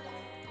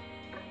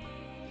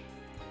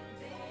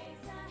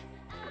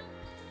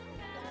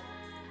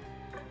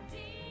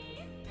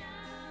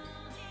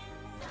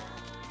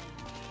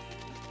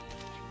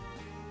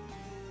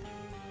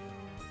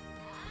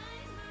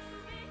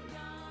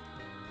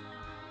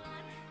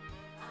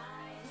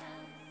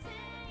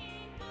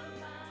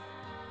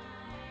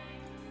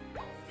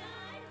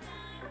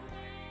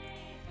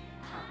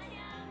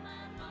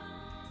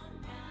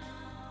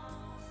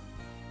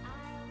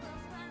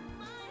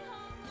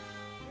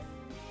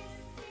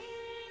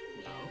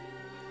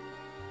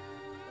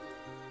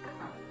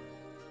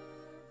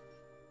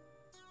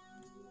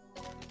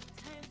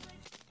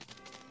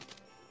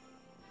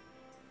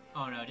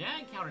 Oh no, did I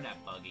encounter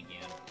that bug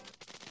again?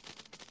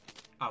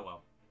 Oh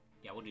well.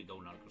 Yeah, we'll do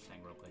Golden Uncle's thing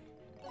real quick.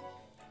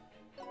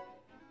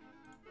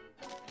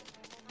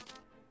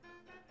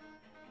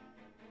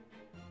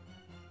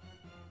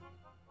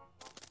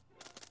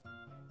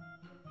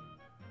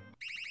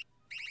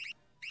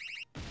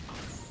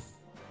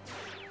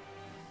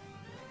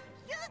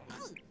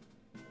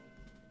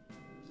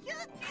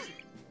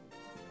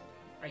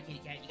 Alright, kitty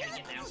cat, you gotta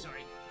get down,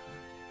 sorry.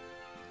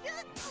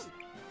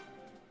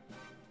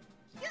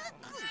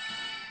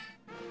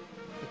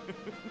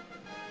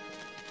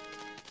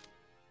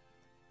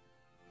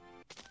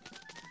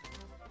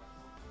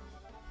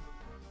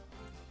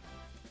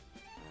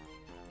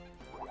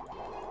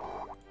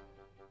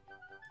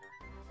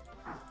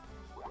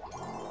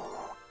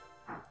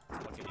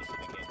 What can you say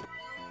again?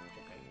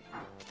 Okay.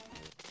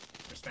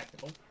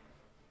 Respectable.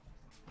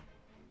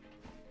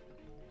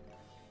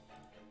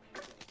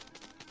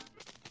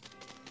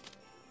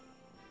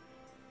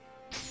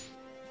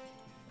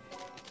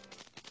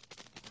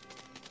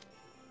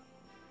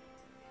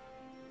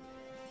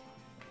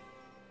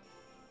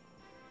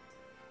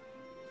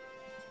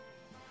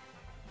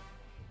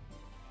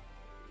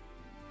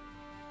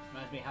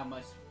 Reminds me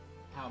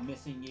how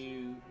missing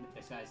you,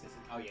 this guy's this.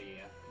 Oh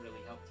yeah, really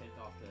helped take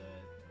off the.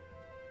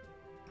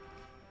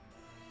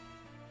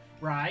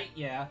 Right,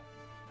 yeah.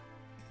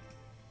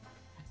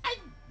 I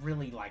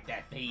really like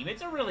that theme.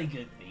 It's a really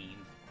good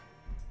theme.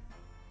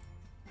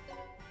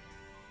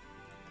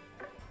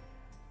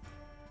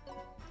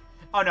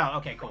 Oh no,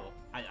 okay, cool.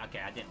 Okay,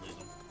 I didn't lose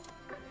them.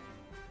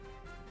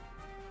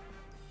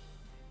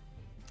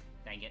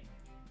 Dang it.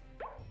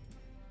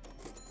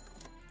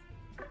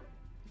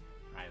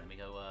 Alright, let me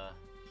go,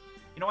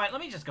 you know what?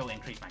 Let me just go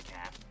increase my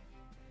cap.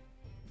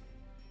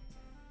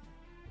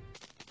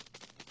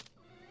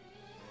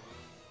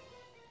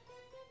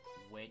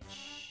 Which...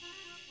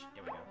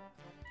 There we go.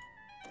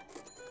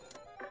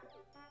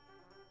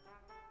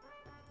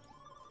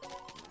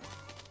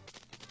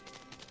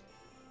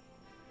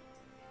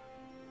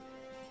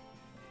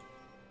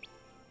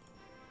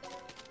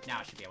 Now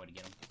I should be able to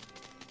get him.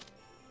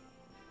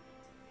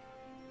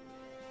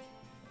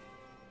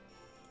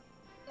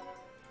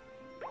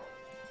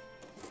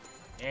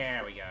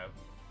 There we go.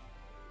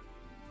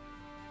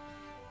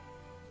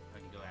 I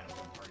can go out of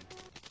one party.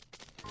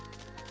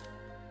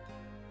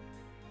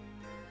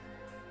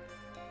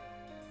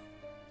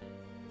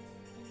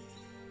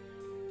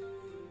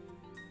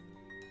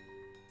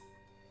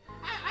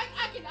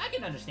 I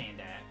can understand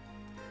that.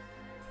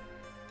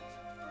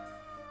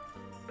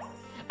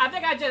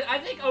 I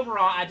think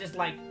overall I just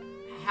like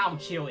how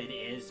chill it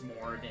is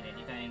more than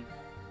anything.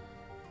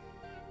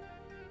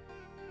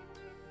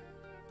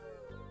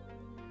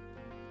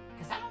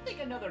 Cause I don't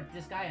think another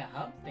Disgaea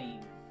hub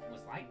theme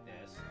was like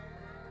this.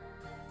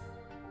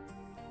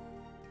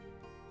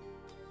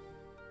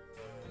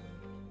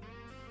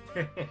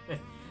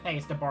 Hey,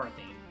 it's the bar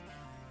theme.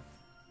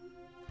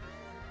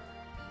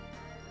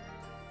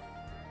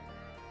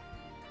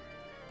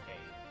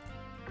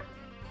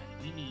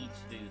 We need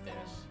to do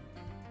this.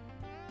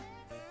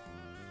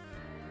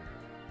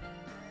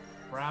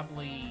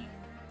 Probably...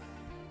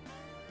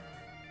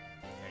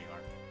 There you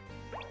are.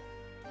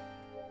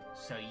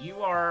 So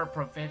you are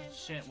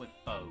proficient with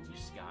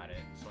bows. Got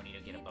it. So I need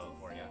to get a bow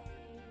for you.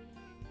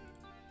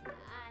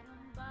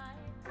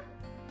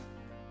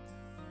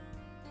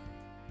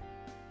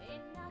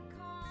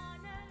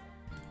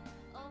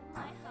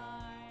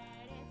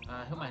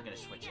 Who am I going to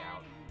switch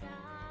out?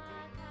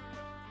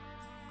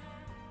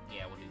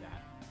 Yeah, we'll do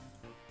that.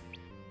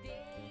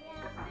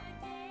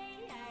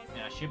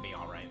 Yeah, I should be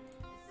alright.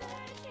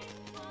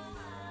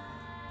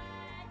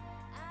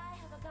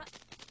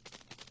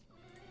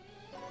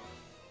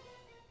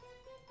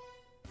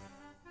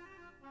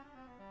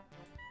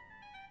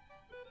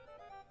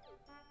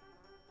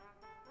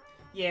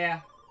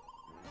 Yeah.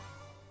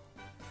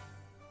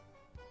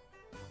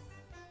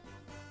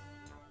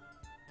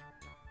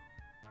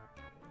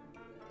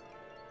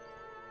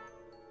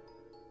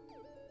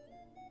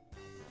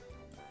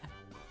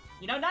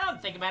 You know, now that I'm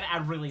thinking about it, I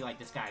really like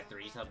this Disgaea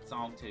 3's hub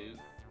song too.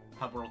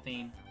 Hub world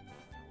theme.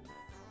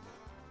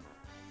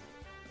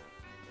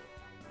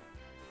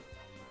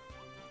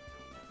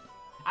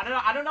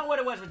 I don't know what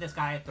it was with this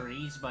Disgaea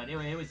 3's, but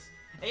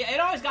it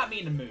always got me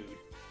in the mood.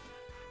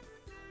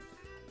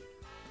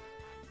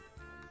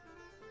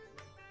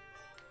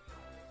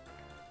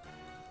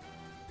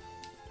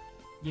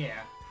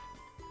 Yeah.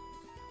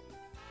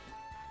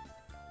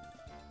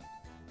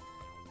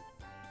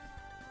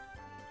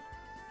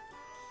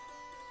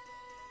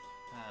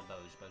 Bows.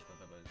 Where's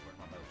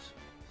my bows?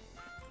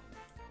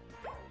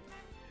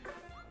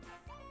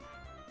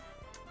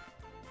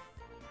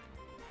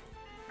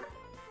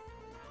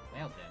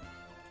 Well then.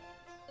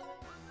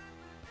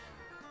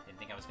 Didn't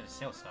think I was gonna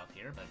sell stuff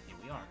here, but here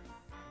we are.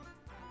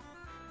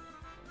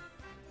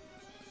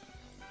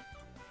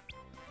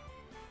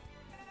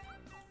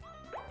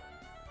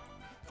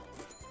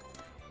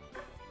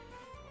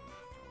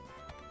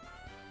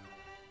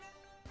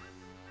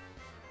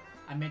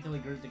 I mentally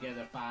grouped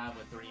together 5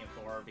 with 3 and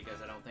 4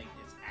 because I don't think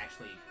it's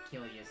actually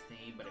Killia's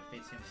theme, but it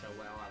fits him so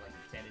well. I like to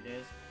pretend it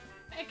is.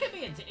 It could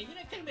be, it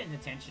could have been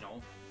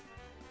intentional.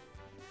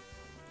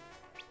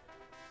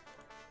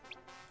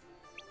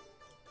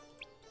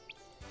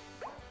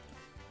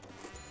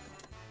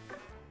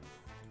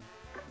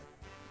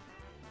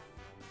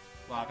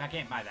 Well, if I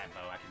can't buy that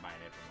bow, I can buy a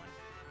different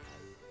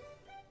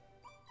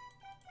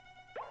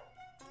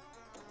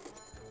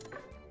one.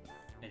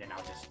 And then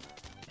I'll just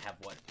have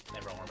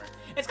whatever armor.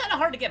 It's kind of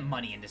hard to get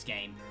money in this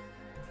game.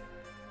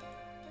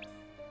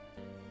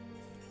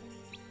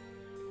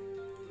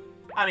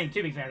 I mean,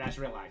 to be fair, that's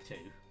real life, too.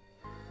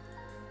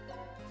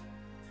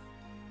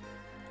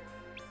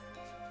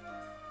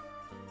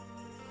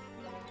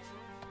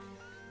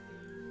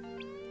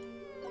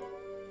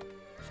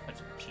 Just put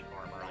some cheap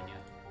armor on you.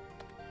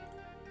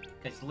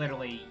 Because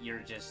literally, you're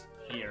just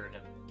here to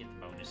get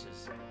the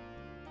bonuses.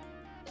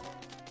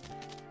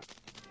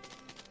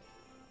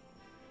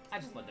 I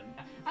just love them.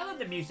 I love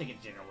the music in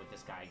general with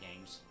Disgaea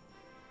games.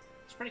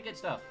 It's pretty good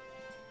stuff.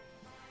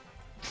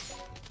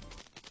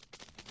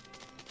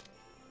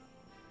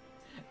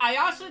 I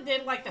also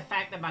did like the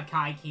fact that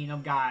Makai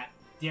Kingdom got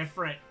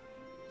different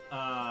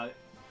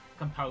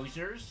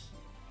composers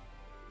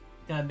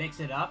to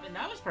mix it up, and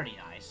that was pretty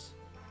nice.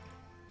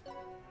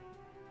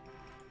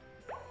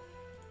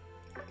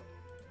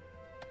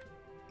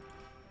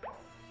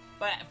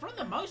 But for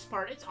the most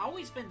part, it's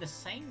always been the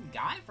same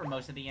guy for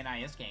most of the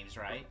NIS games,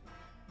 right?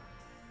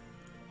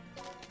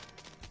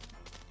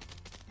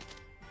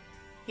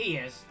 He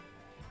is.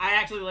 I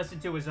actually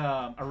listened to his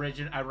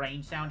arranged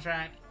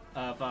soundtrack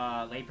of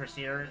Le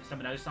Pursuer, some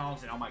of those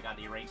songs, and oh my god,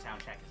 the arranged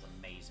soundtrack is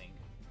amazing.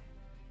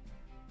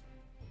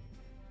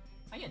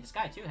 Oh yeah, this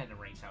guy too had an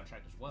arranged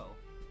soundtrack as well.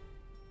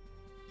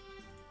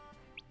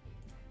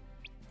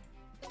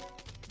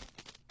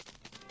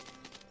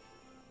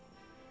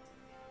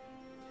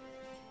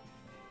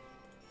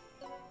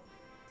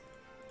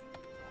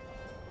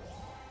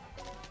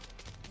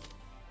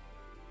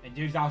 And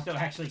dude also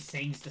actually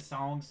sings the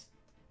songs,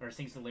 or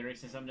sings the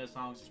lyrics in some of those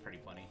songs. It's pretty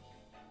funny.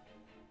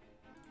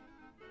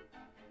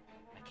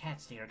 My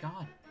cats, they are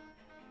gone.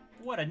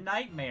 What a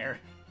nightmare.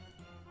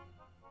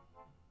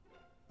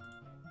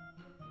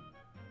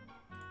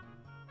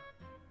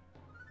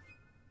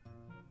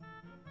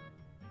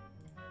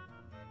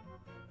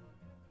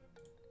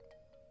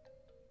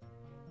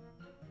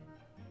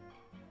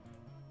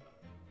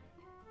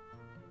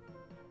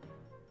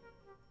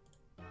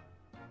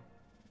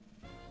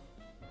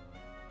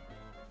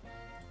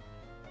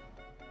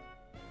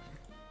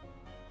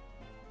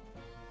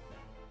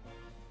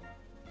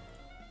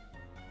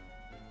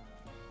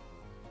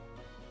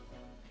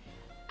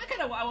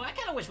 I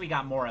kind of wish we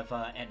got more of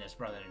Edna's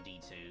brother in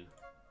D2.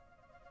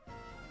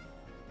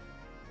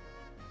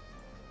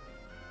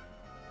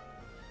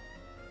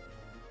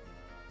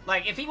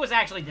 Like, if he was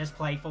actually this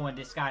playful in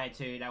Disgaea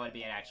 2, that would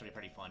be actually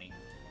pretty funny.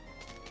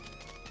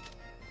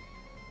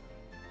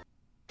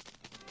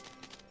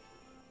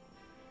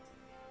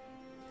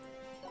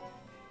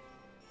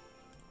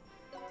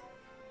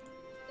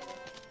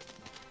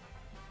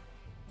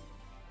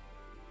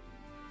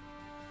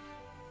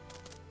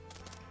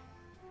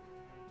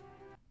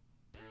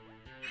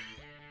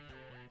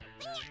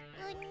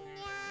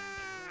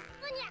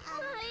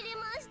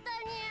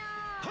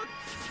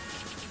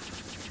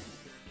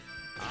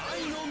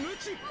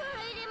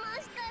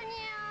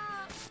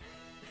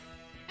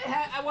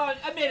 Well,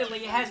 admittedly,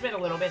 it has been a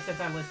little bit since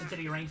I listened to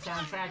the arranged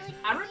soundtrack.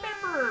 I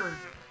remember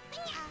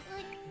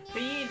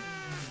being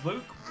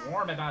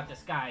lukewarm about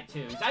this guy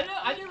too.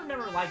 I do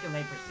remember liking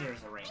Le Pursuer's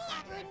arranged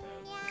soundtrack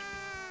though.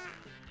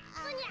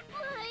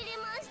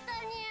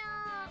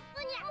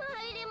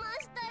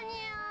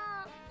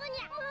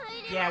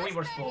 Yeah, we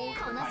were spoiled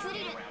for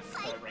fighting around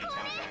the arranged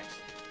soundtracks.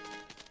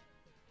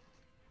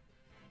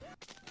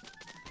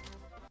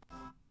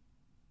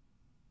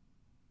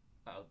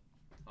 Uh-oh.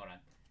 Hold on.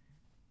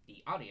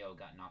 The audio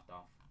got knocked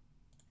off.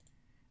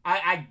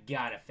 I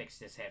gotta fix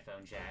this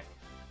headphone jack.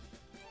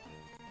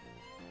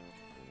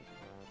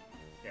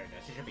 There it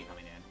goes. It should be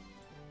coming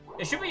in.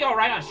 It should be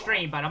alright on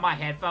stream, but on my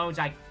headphones,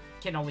 I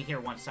can only hear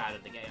one side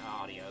of the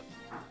audio.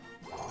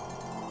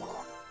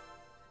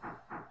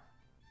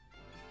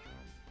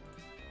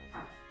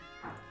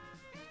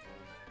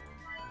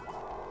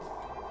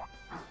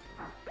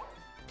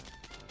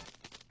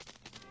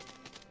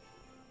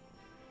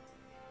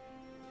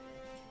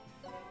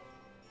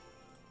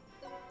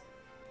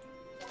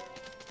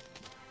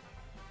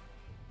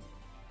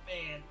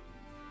 Man.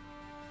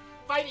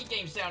 Fighting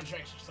game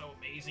soundtracks are so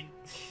amazing.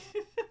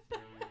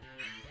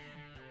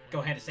 Go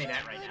ahead and say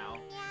that right now.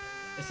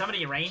 Is some of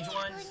the arranged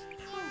ones?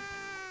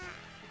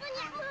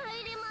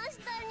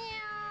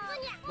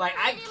 Like,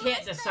 I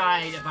can't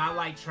decide if I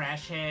like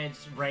Trash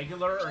Head's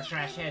regular or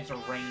Trash Head's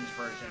arranged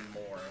version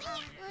more.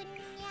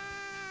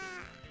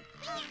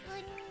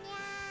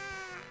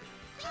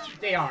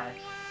 They are,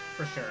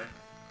 for sure.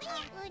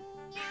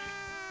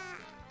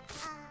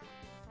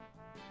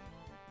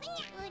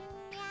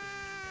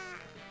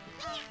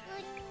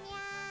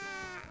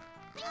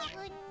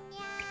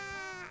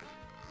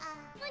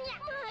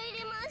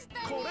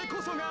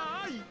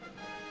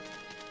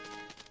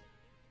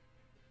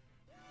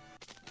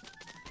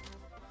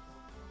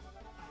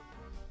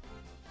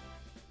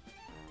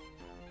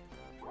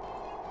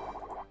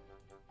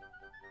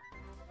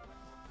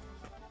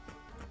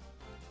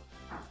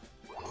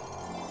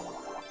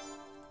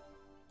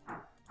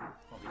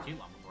 Won't be too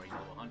long before he's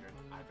level 100.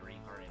 I have to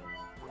reincarnate him.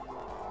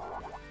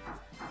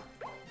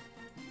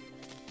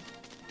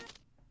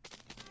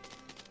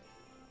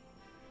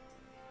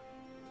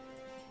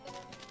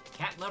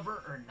 Cat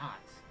lover or not?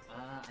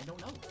 I don't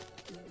know.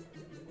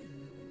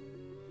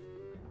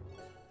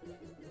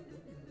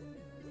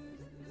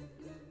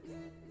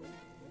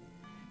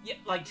 Yeah,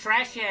 like,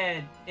 Trash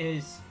Head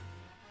is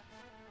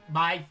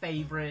my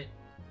favorite,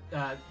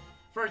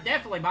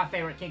 definitely my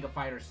favorite King of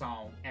Fighters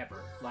song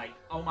ever. Like,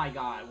 oh my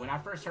god, when I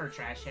first heard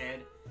Trash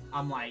Head,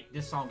 I'm like,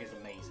 this song is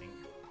amazing.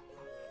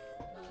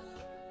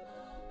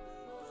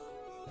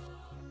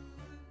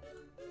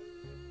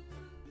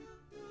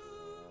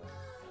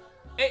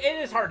 It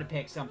is hard to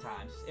pick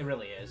sometimes. It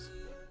really is.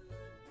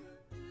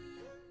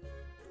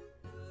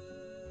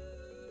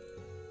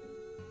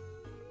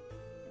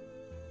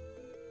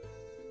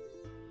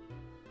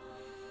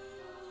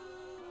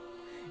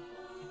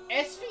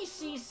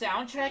 SVC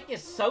soundtrack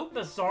is so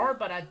bizarre,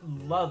 but I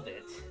love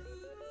it.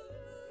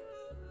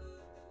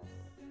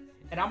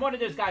 And I'm one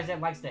of those guys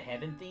that likes the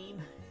Heaven theme,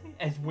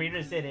 as weird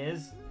as it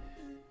is.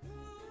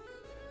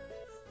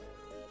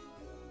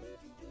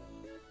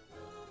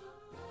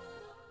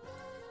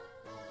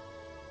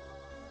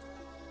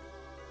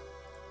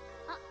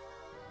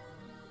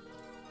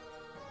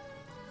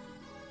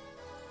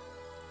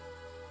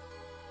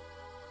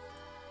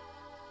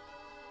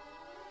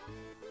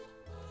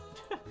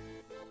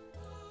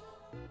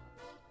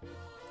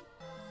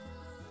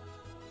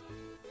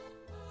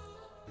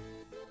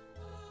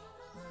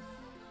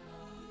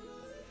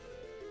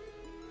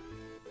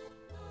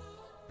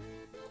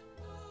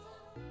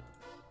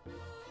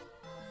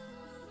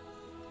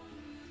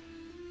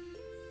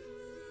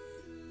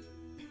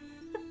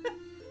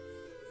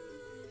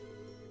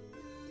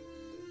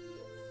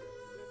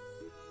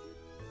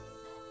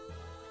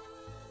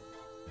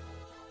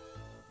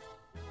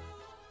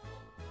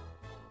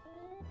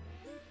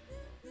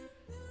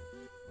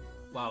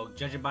 Well,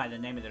 judging by the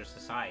name of their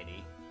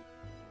society.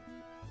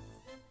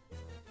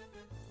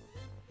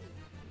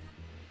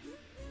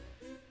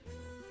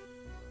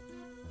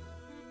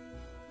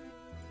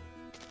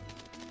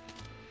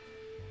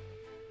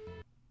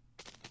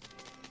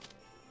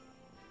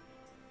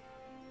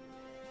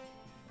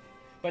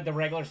 But the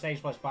regular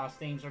stage plus boss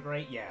themes are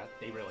great? Yeah,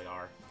 they really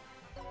are.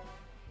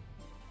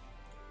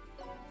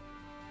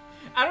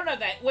 I don't know,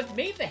 that with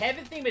me, the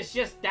Heaven theme is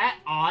just that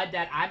odd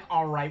that I'm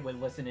alright with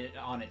listening to it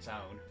on its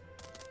own.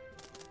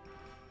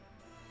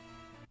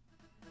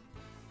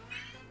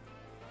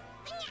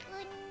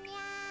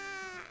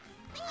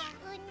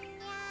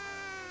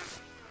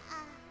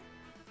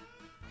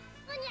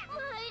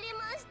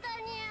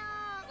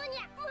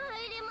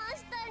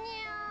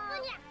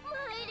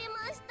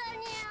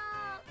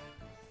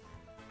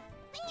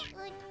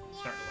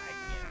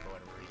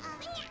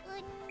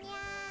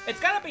 It's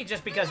gotta be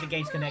just because the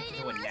game's connected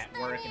to a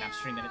network and I'm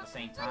streaming at the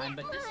same time,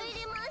 but this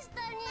is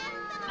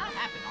not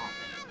happen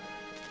often.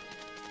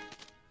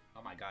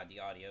 Oh my god, the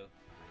audio.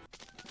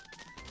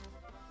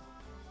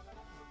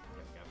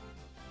 There we go.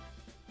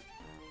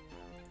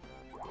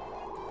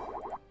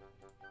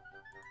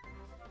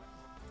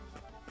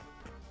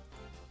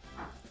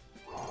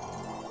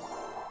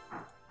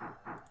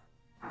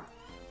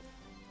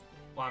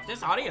 Well, if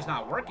this audio is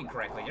not working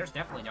correctly, there's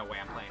definitely no way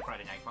I'm playing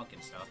Friday Night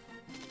Funkin' stuff.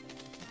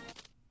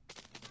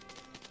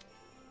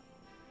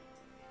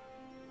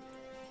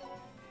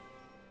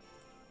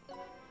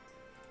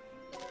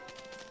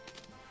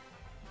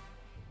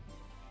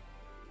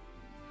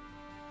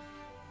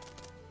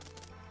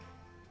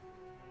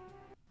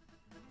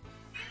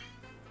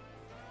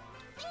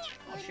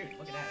 Oh shoot,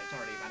 look at that, it's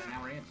already about an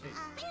hour in too.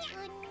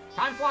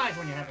 Time flies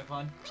when you're having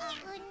fun.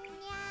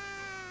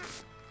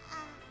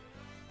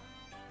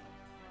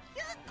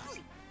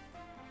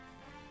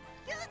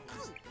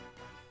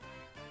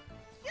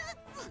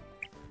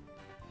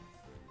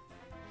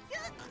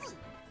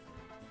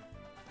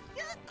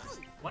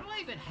 What do I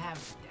even have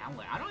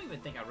download? I don't even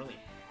think I really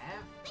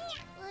have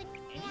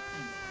anything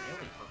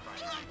really for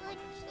Friday Night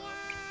Funkin' stuff.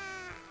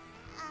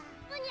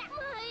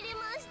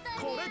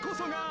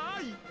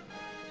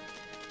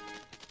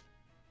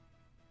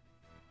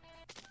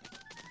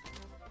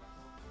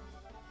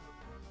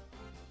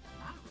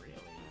 Not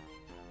really.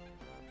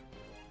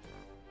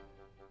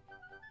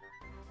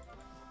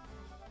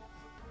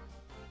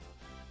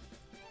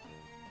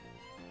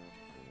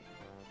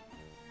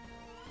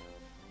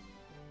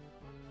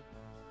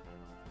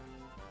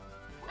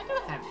 I do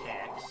have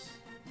Hex.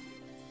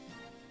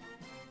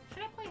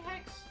 Should I play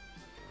Hex?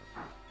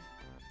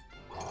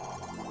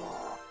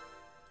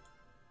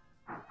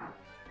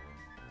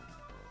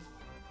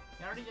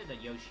 I already did the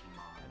Yoshi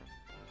mod.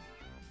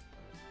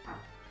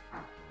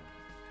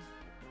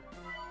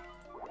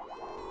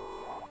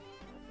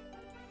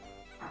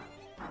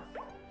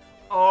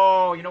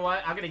 know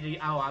what? I'm gonna do.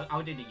 Oh,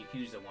 I'll do the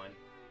Yakuza one.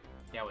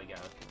 There we go.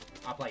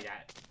 I'll play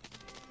that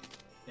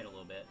in a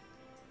little bit.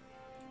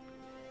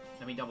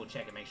 Let me double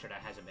check and make sure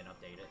that hasn't been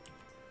updated.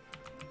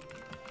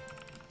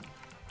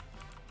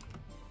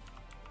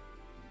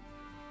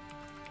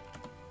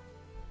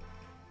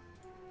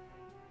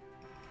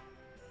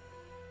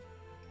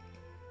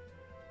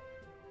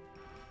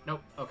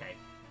 Nope. Okay.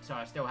 So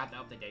I still have to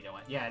update data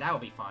one. Yeah, that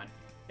would be fun.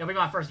 It'll be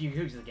my first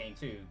Yakuza game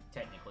too,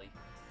 technically.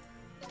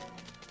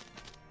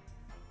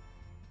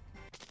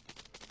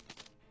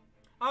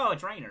 Oh,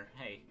 it's Rainer.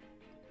 Hey.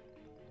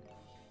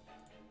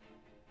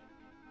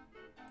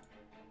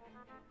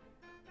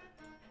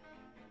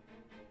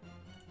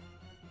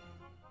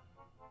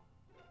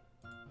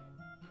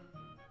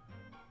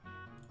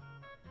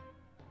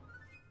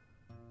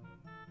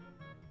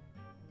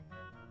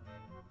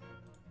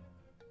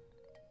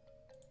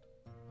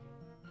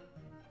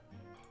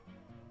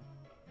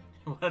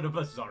 What a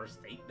bizarre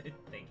statement.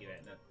 Thank you,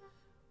 Edna.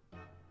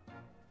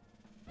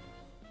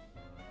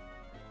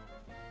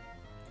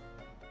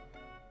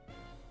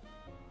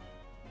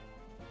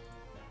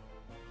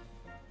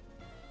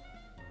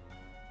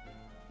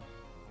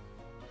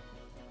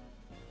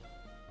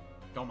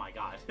 Oh my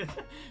god.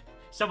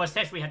 So much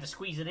text we had to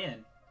squeeze it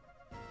in.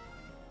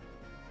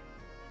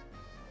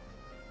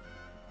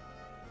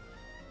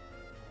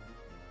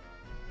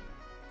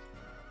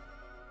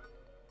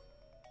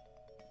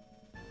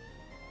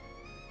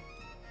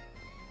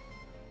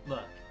 Look,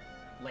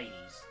 ladies,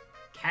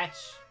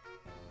 cats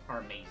are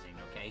amazing,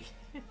 okay?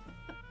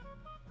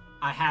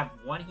 I have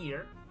one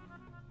here.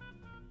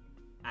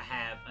 I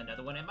have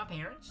another one at my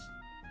parents'.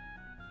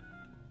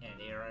 And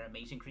they are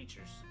amazing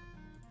creatures.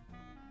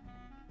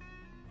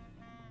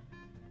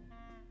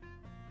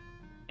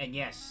 And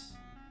yes,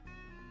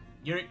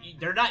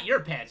 they're not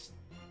your pets.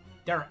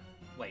 They're...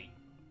 Wait,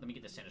 let me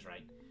get this sentence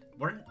right.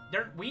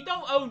 We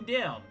don't own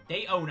them.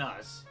 They own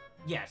us.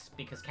 Yes,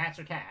 because cats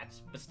are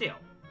cats, but still.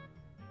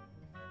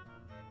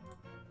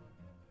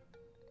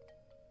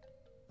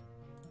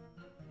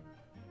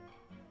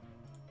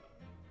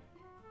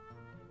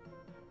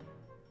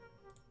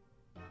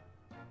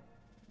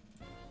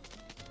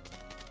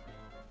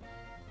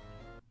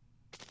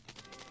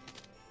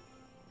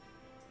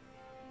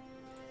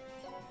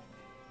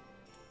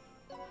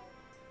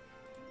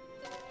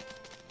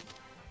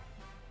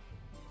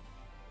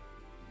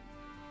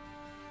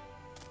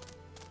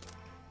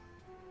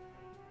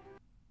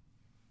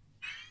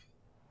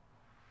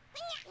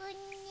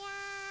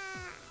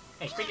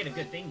 Hey, speaking of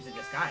good things in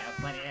Disgaea,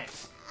 Planet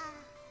X.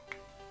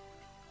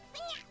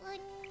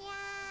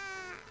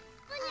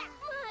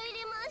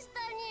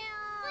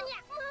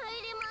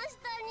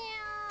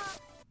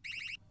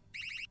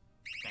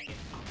 Dang it.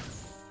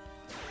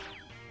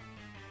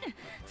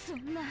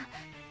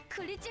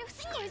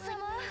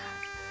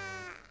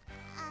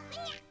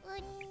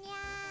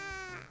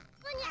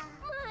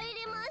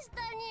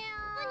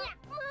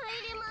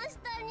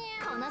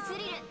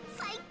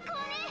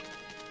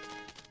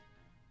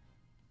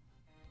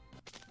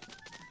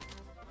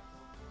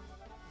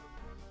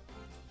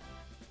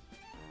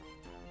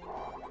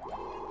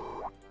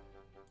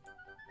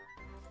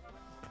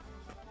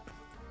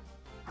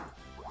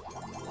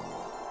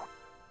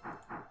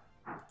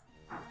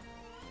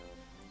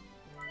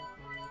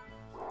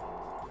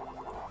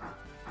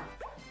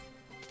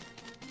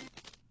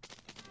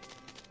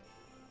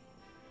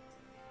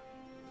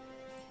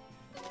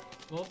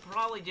 We'll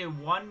probably do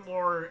one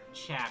more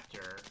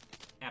chapter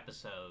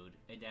episode,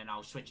 and then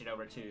I'll switch it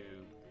over to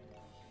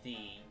the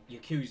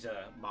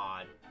Yakuza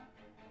mod.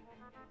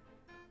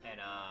 And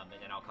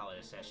then I'll call it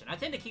a session. I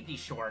tend to keep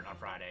these short on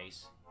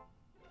Fridays.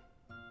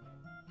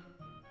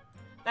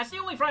 That's the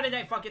only Friday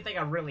night fucking thing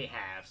I really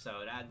have,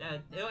 so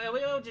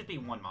it'll just be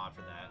one mod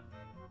for that.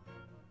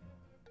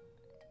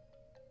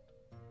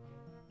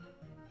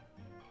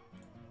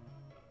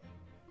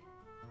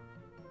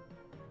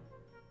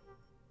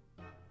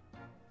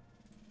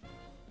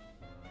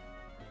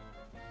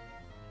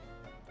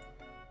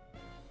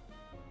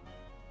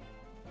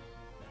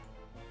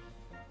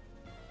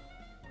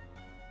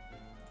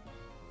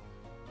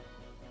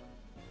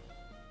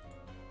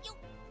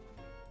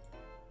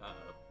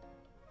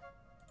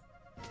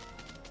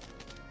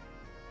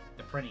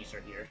 Printies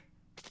are here.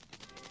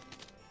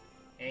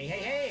 Hey, hey,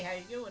 hey, how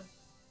you doing?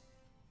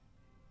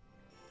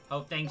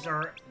 Hope things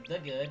are the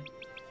good.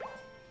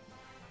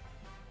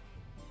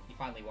 You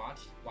finally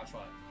watched? Watch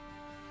what?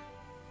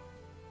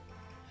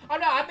 Oh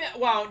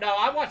no, no,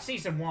 I watched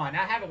season 1. I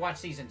haven't watched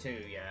season 2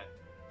 yet.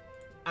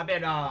 I've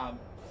been, kind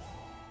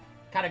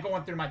of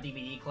going through my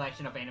DVD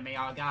collection of anime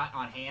I got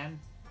on hand.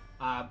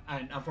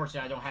 And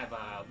unfortunately, I don't have,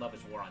 Love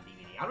is War on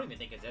DVD. I don't even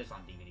think it is on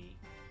DVD.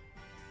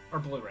 Or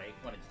Blu-ray,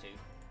 one of the two.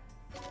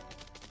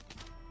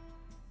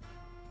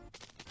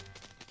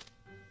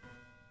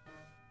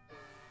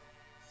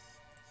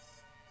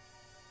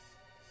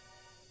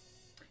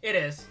 It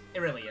is.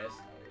 It really is.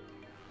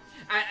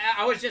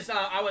 I was just,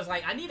 I was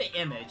like, I need an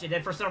image. And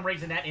then for some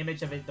reason, that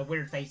image of it, the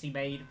weird face he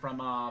made from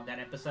that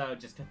episode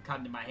just caught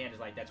into my head. Is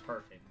like, that's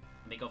perfect.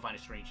 Let me go find a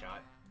screenshot.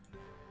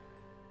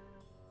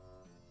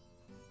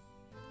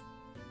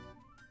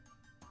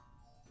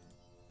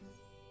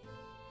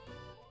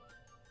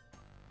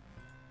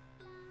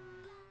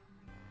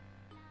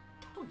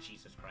 Oh,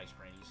 Jesus Christ,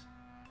 Brainies.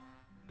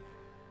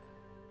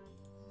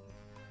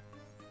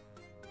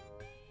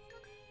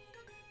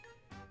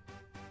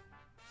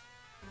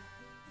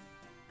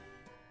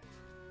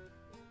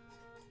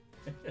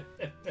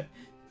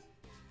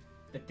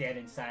 The dead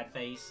inside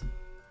face.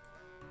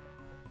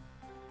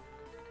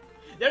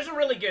 There's a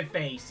really good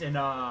face, and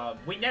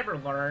We Never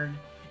Learn.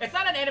 It's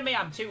not an anime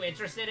I'm too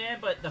interested in,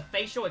 but the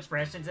facial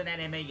expressions in that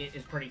anime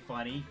is pretty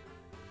funny.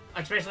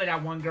 Especially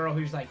that one girl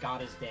who's like,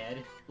 God is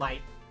dead.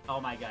 Like, oh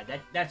my god,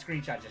 that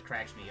screenshot just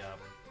cracks me up.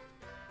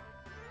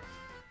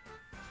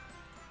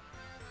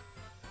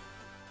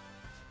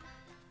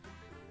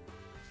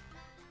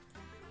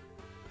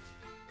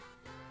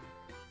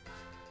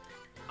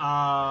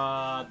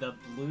 The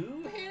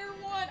blue hair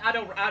one?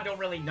 I don't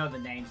really know the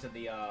names of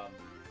the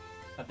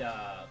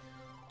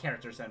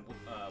characters that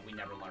We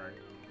Never Learned.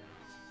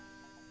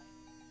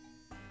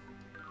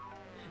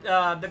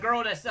 The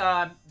girl that's,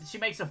 she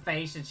makes a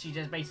face and she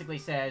just basically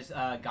says,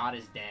 God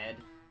is dead.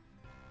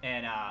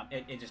 And,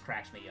 it just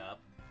cracks me up.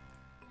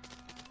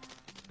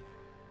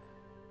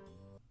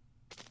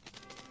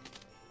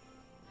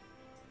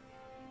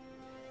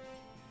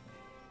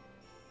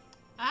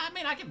 I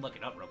mean, I can look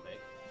it up real quick.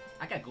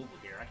 I got Google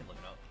here. I can look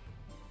it up.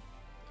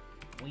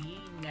 We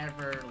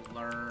Never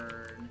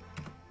Learn.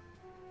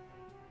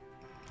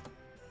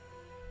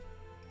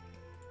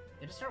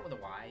 Did it start with a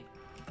Y?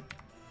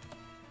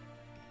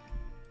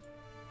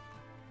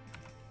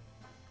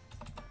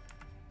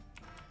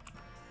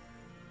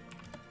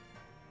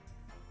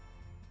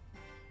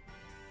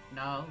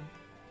 No.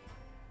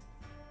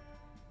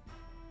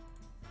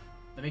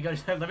 Let me go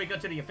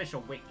to the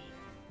official wiki.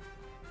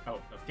 Oh,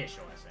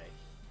 official, I say.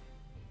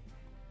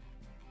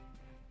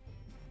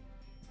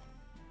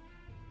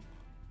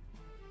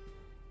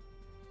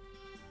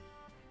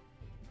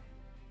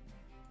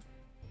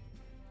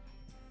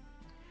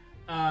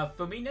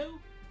 Fumino?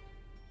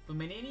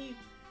 Fuminini?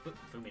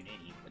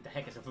 Fuminini. What the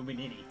heck is a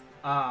Fuminini?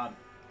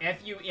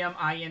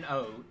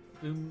 F-U-M-I-N-O.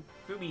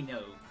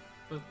 Fumino.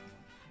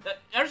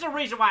 There's a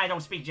reason why I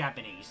don't speak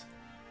Japanese.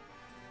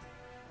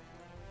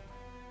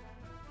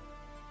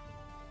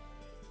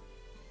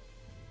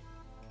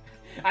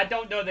 I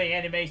don't know the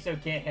anime, so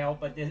can't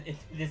help, but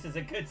this is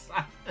a good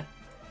sign.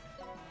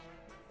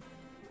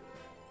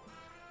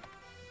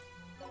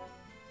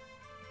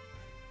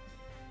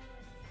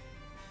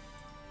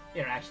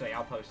 Here, actually,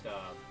 I'll post,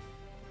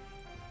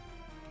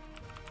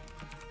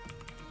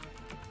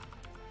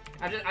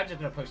 I'm just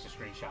gonna post a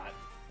screenshot.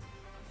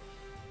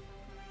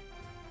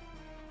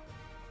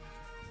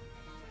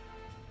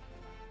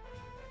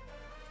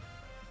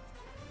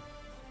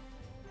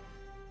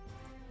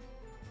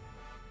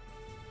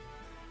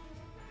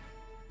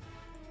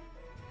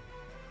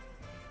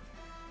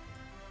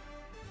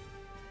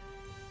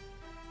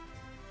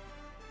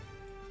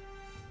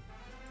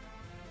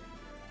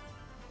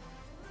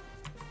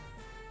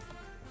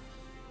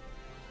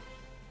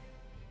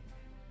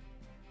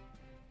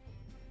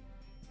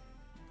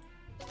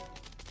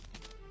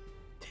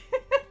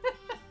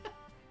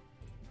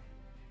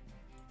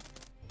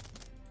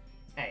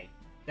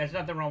 There's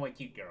nothing wrong with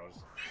cute girls.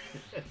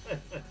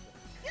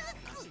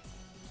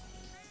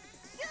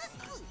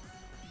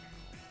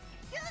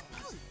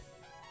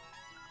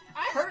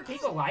 I heard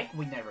people like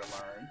We Never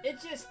Learn.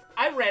 It's just,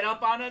 I read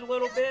up on it a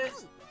little bit.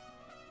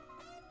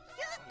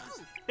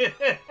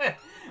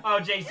 Oh,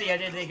 JC, I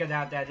didn't think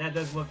about that. That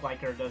does look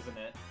like her, doesn't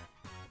it?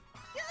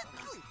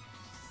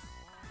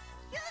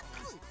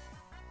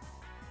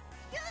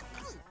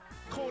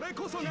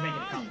 She's making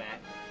a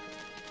comeback.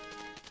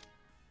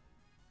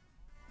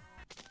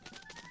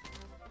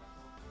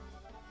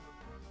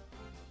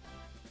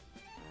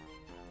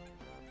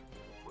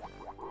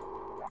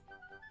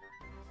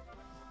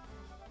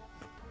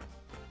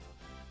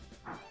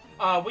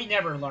 We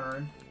Never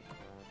Learn.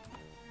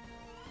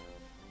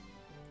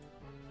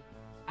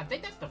 I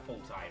think that's the full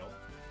title.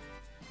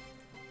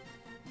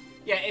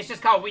 Yeah, it's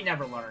just called We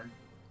Never Learn.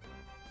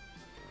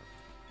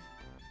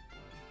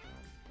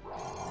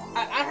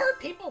 I heard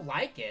people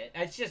like it.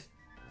 It's just,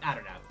 I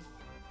don't know.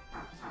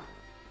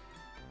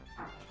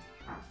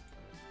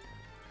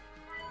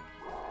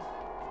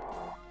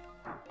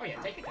 Oh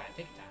yeah, take your time,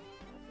 take your time.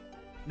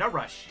 No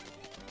rush.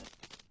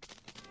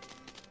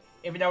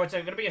 Even though it's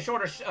going to be a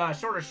shorter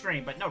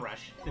stream, but no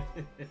rush.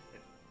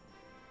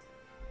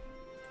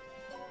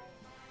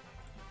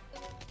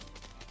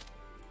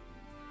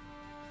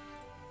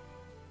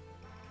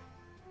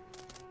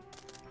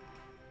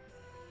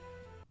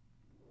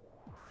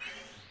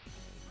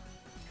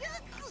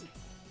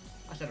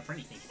 I said a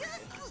friendly thing.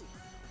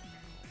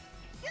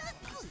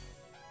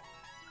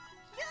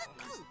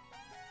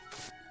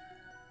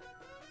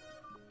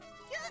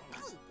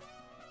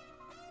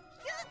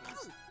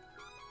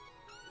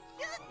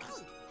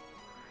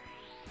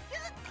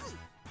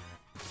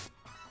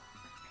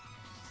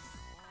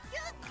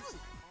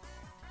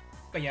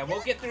 But yeah,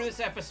 we'll get through this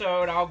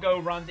episode. I'll go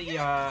run the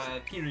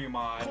Kiryu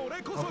mod.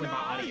 Hopefully my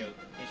audio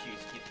issues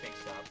get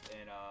fixed up.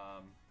 And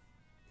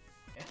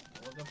yeah,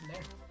 we'll go from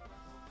there.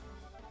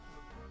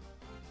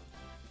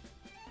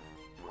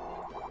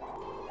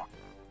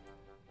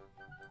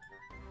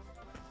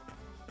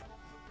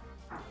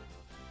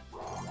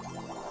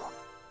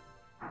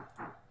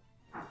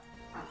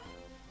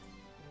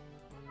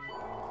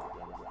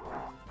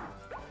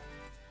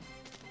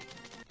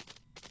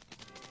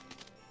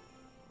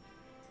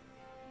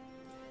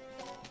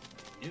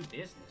 New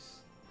business?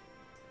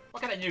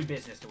 What kind of new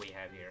business do we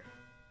have here?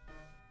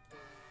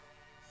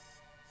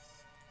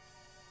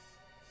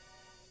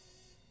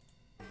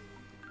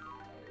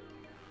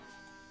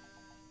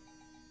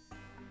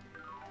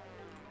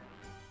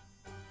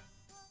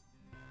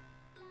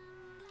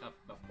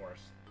 Of course.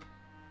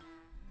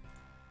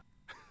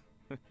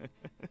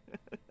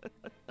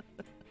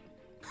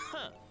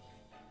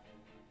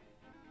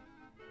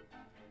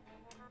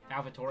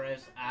 Alva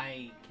Torres,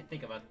 I can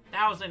think of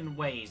 1,000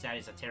 ways that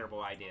is a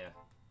terrible idea.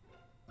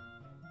 No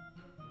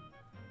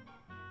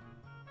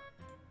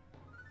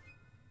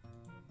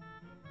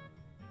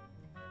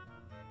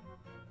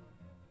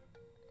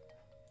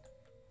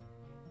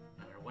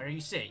matter where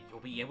you sit, you'll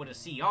be able to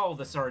see all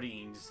the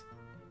sardines.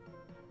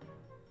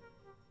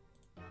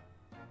 A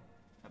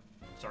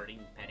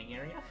sardine petting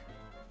area?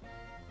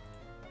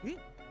 Hmm.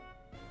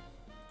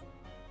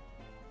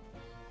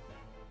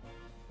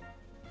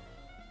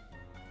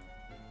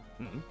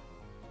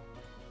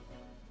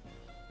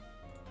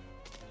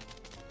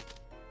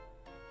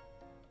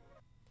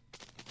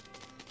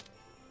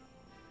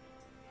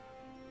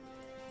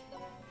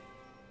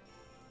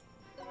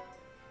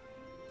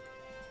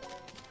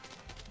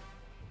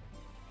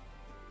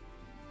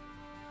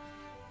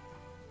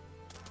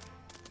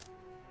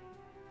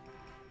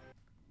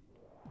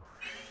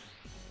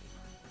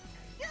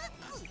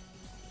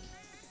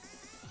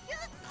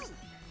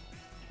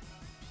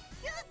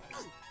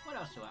 What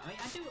else do I mean,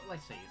 I do,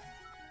 let's see.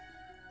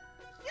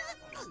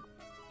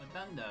 We've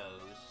done those.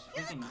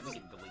 We can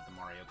delete the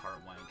Mario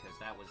Kart one, because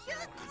that was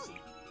easy.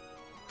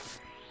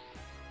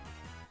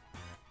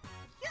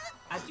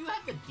 I do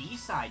have the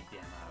D-side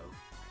demo.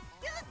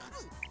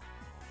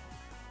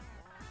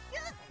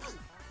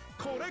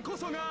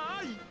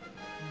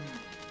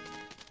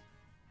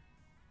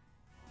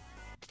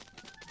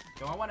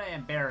 Do I want to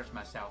embarrass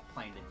myself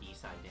playing the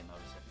D-side demo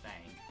is a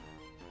thing?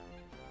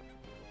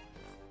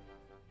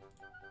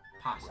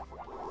 Possibly.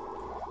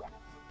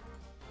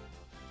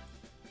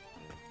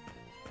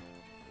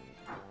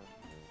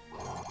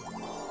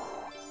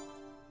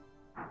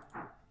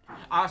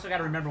 I also got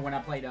to remember when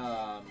I played,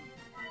 to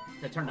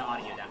turn the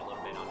audio down a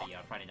little bit on the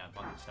Friday Night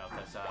Funkin' stuff,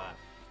 because,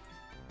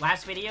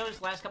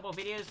 last couple of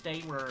videos,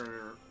 they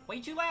were way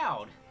too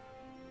loud.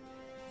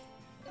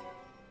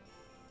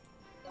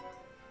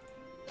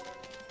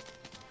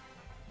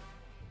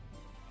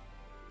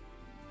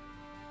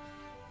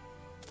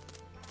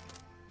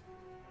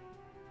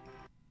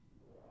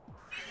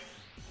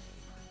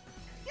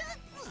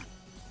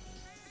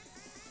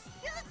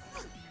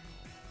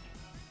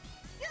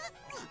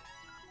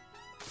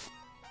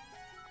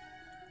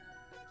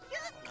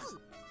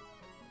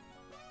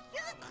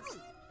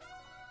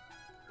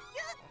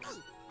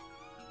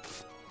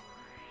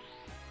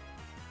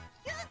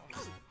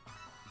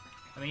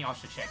 Let me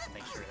also check to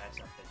make sure that's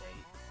up to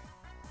date.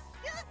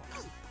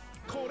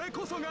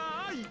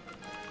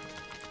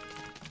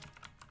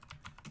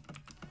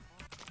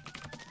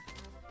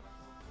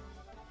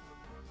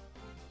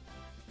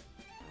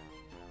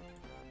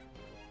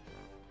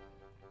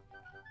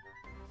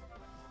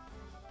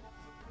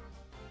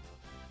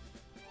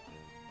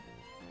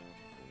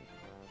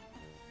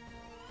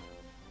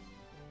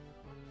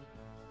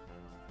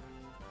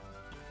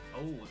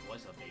 Oh, it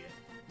was updated.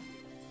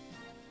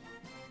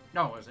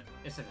 No, it wasn't.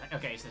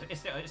 Okay, it's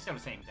still the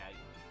same day.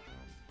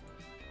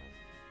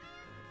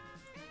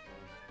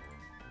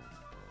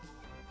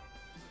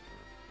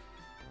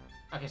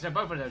 Okay, so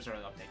both of those are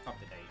up to date.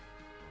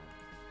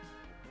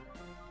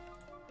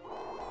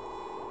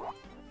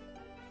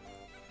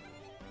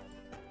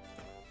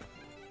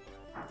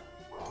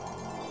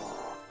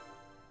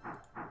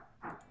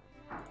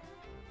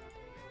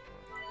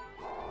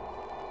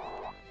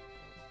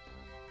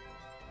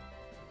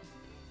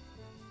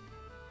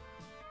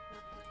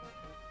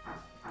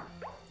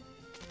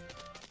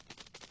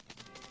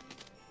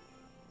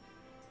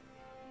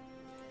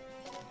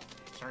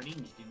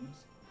 Sardines,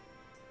 dudes.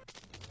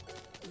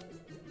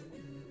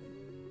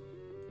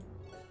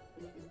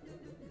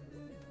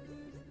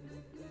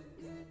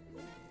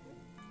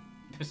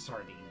 The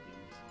sardine dudes.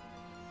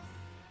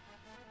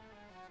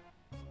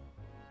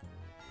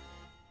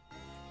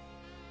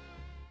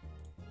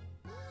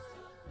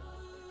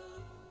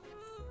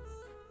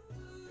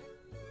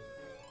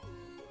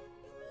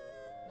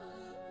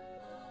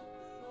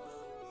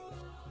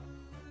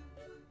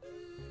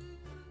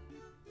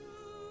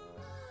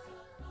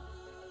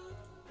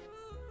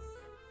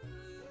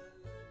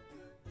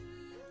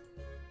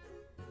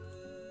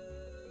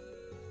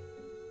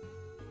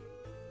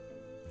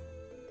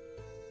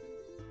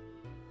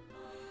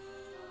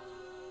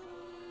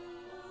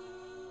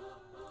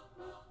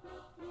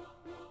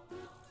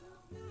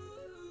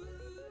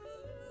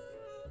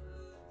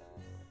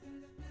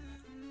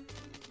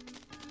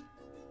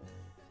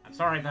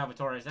 Sorry,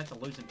 Valvatores, that's a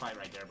losing fight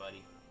right there,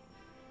 buddy.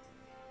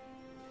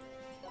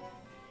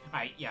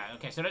 Alright, yeah,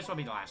 okay, so this will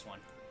be the last one.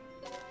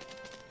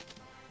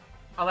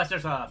 Unless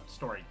there's a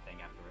story thing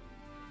after it.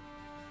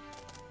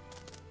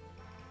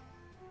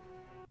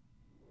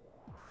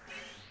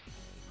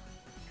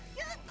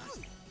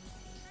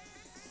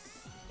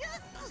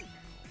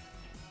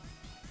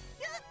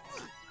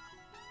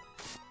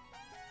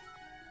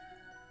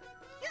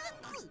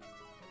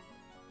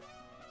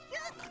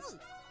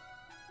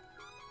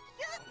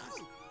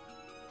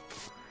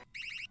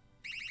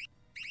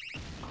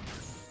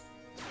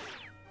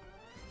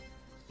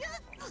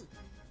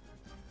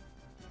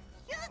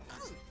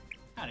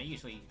 they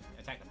usually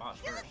attack the boss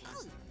first.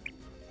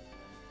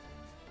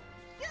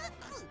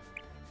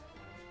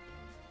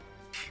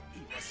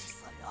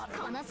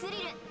 このスリル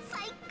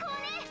最高ね。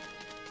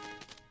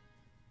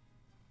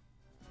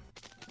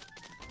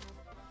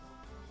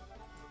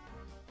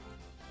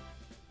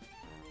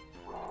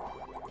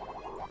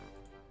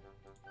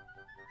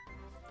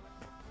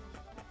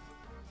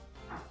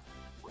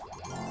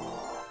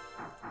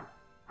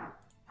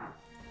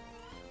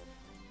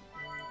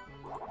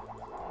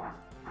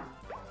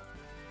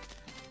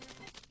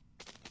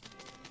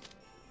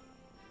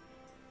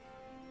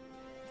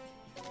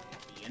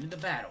At the end of the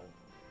battle,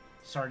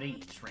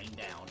 sardines rain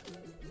down.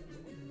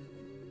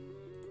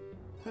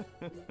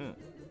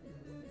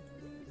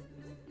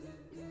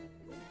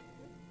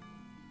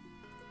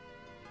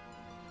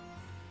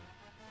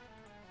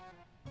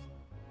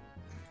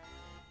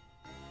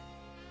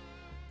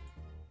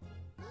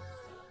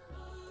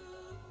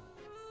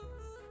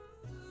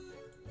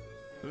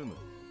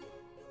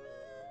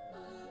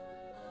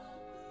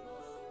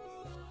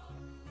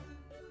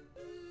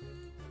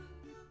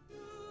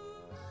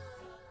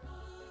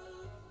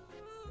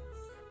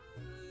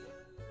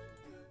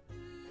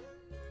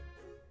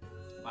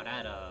 About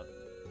that,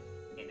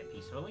 ended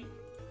peacefully.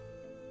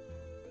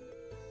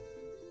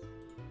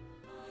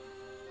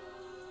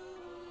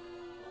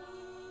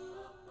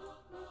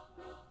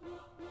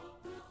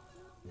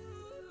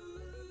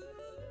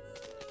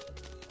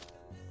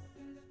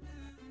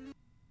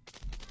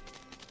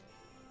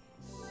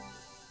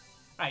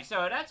 Alright,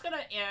 so that's gonna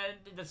end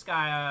the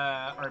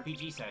Disgaea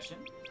RPG session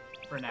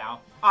for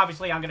now.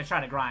 Obviously, I'm gonna try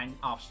to grind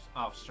off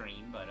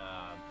stream, but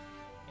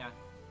yeah,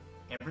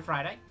 every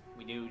Friday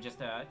we do just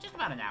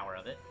about an hour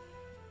of it.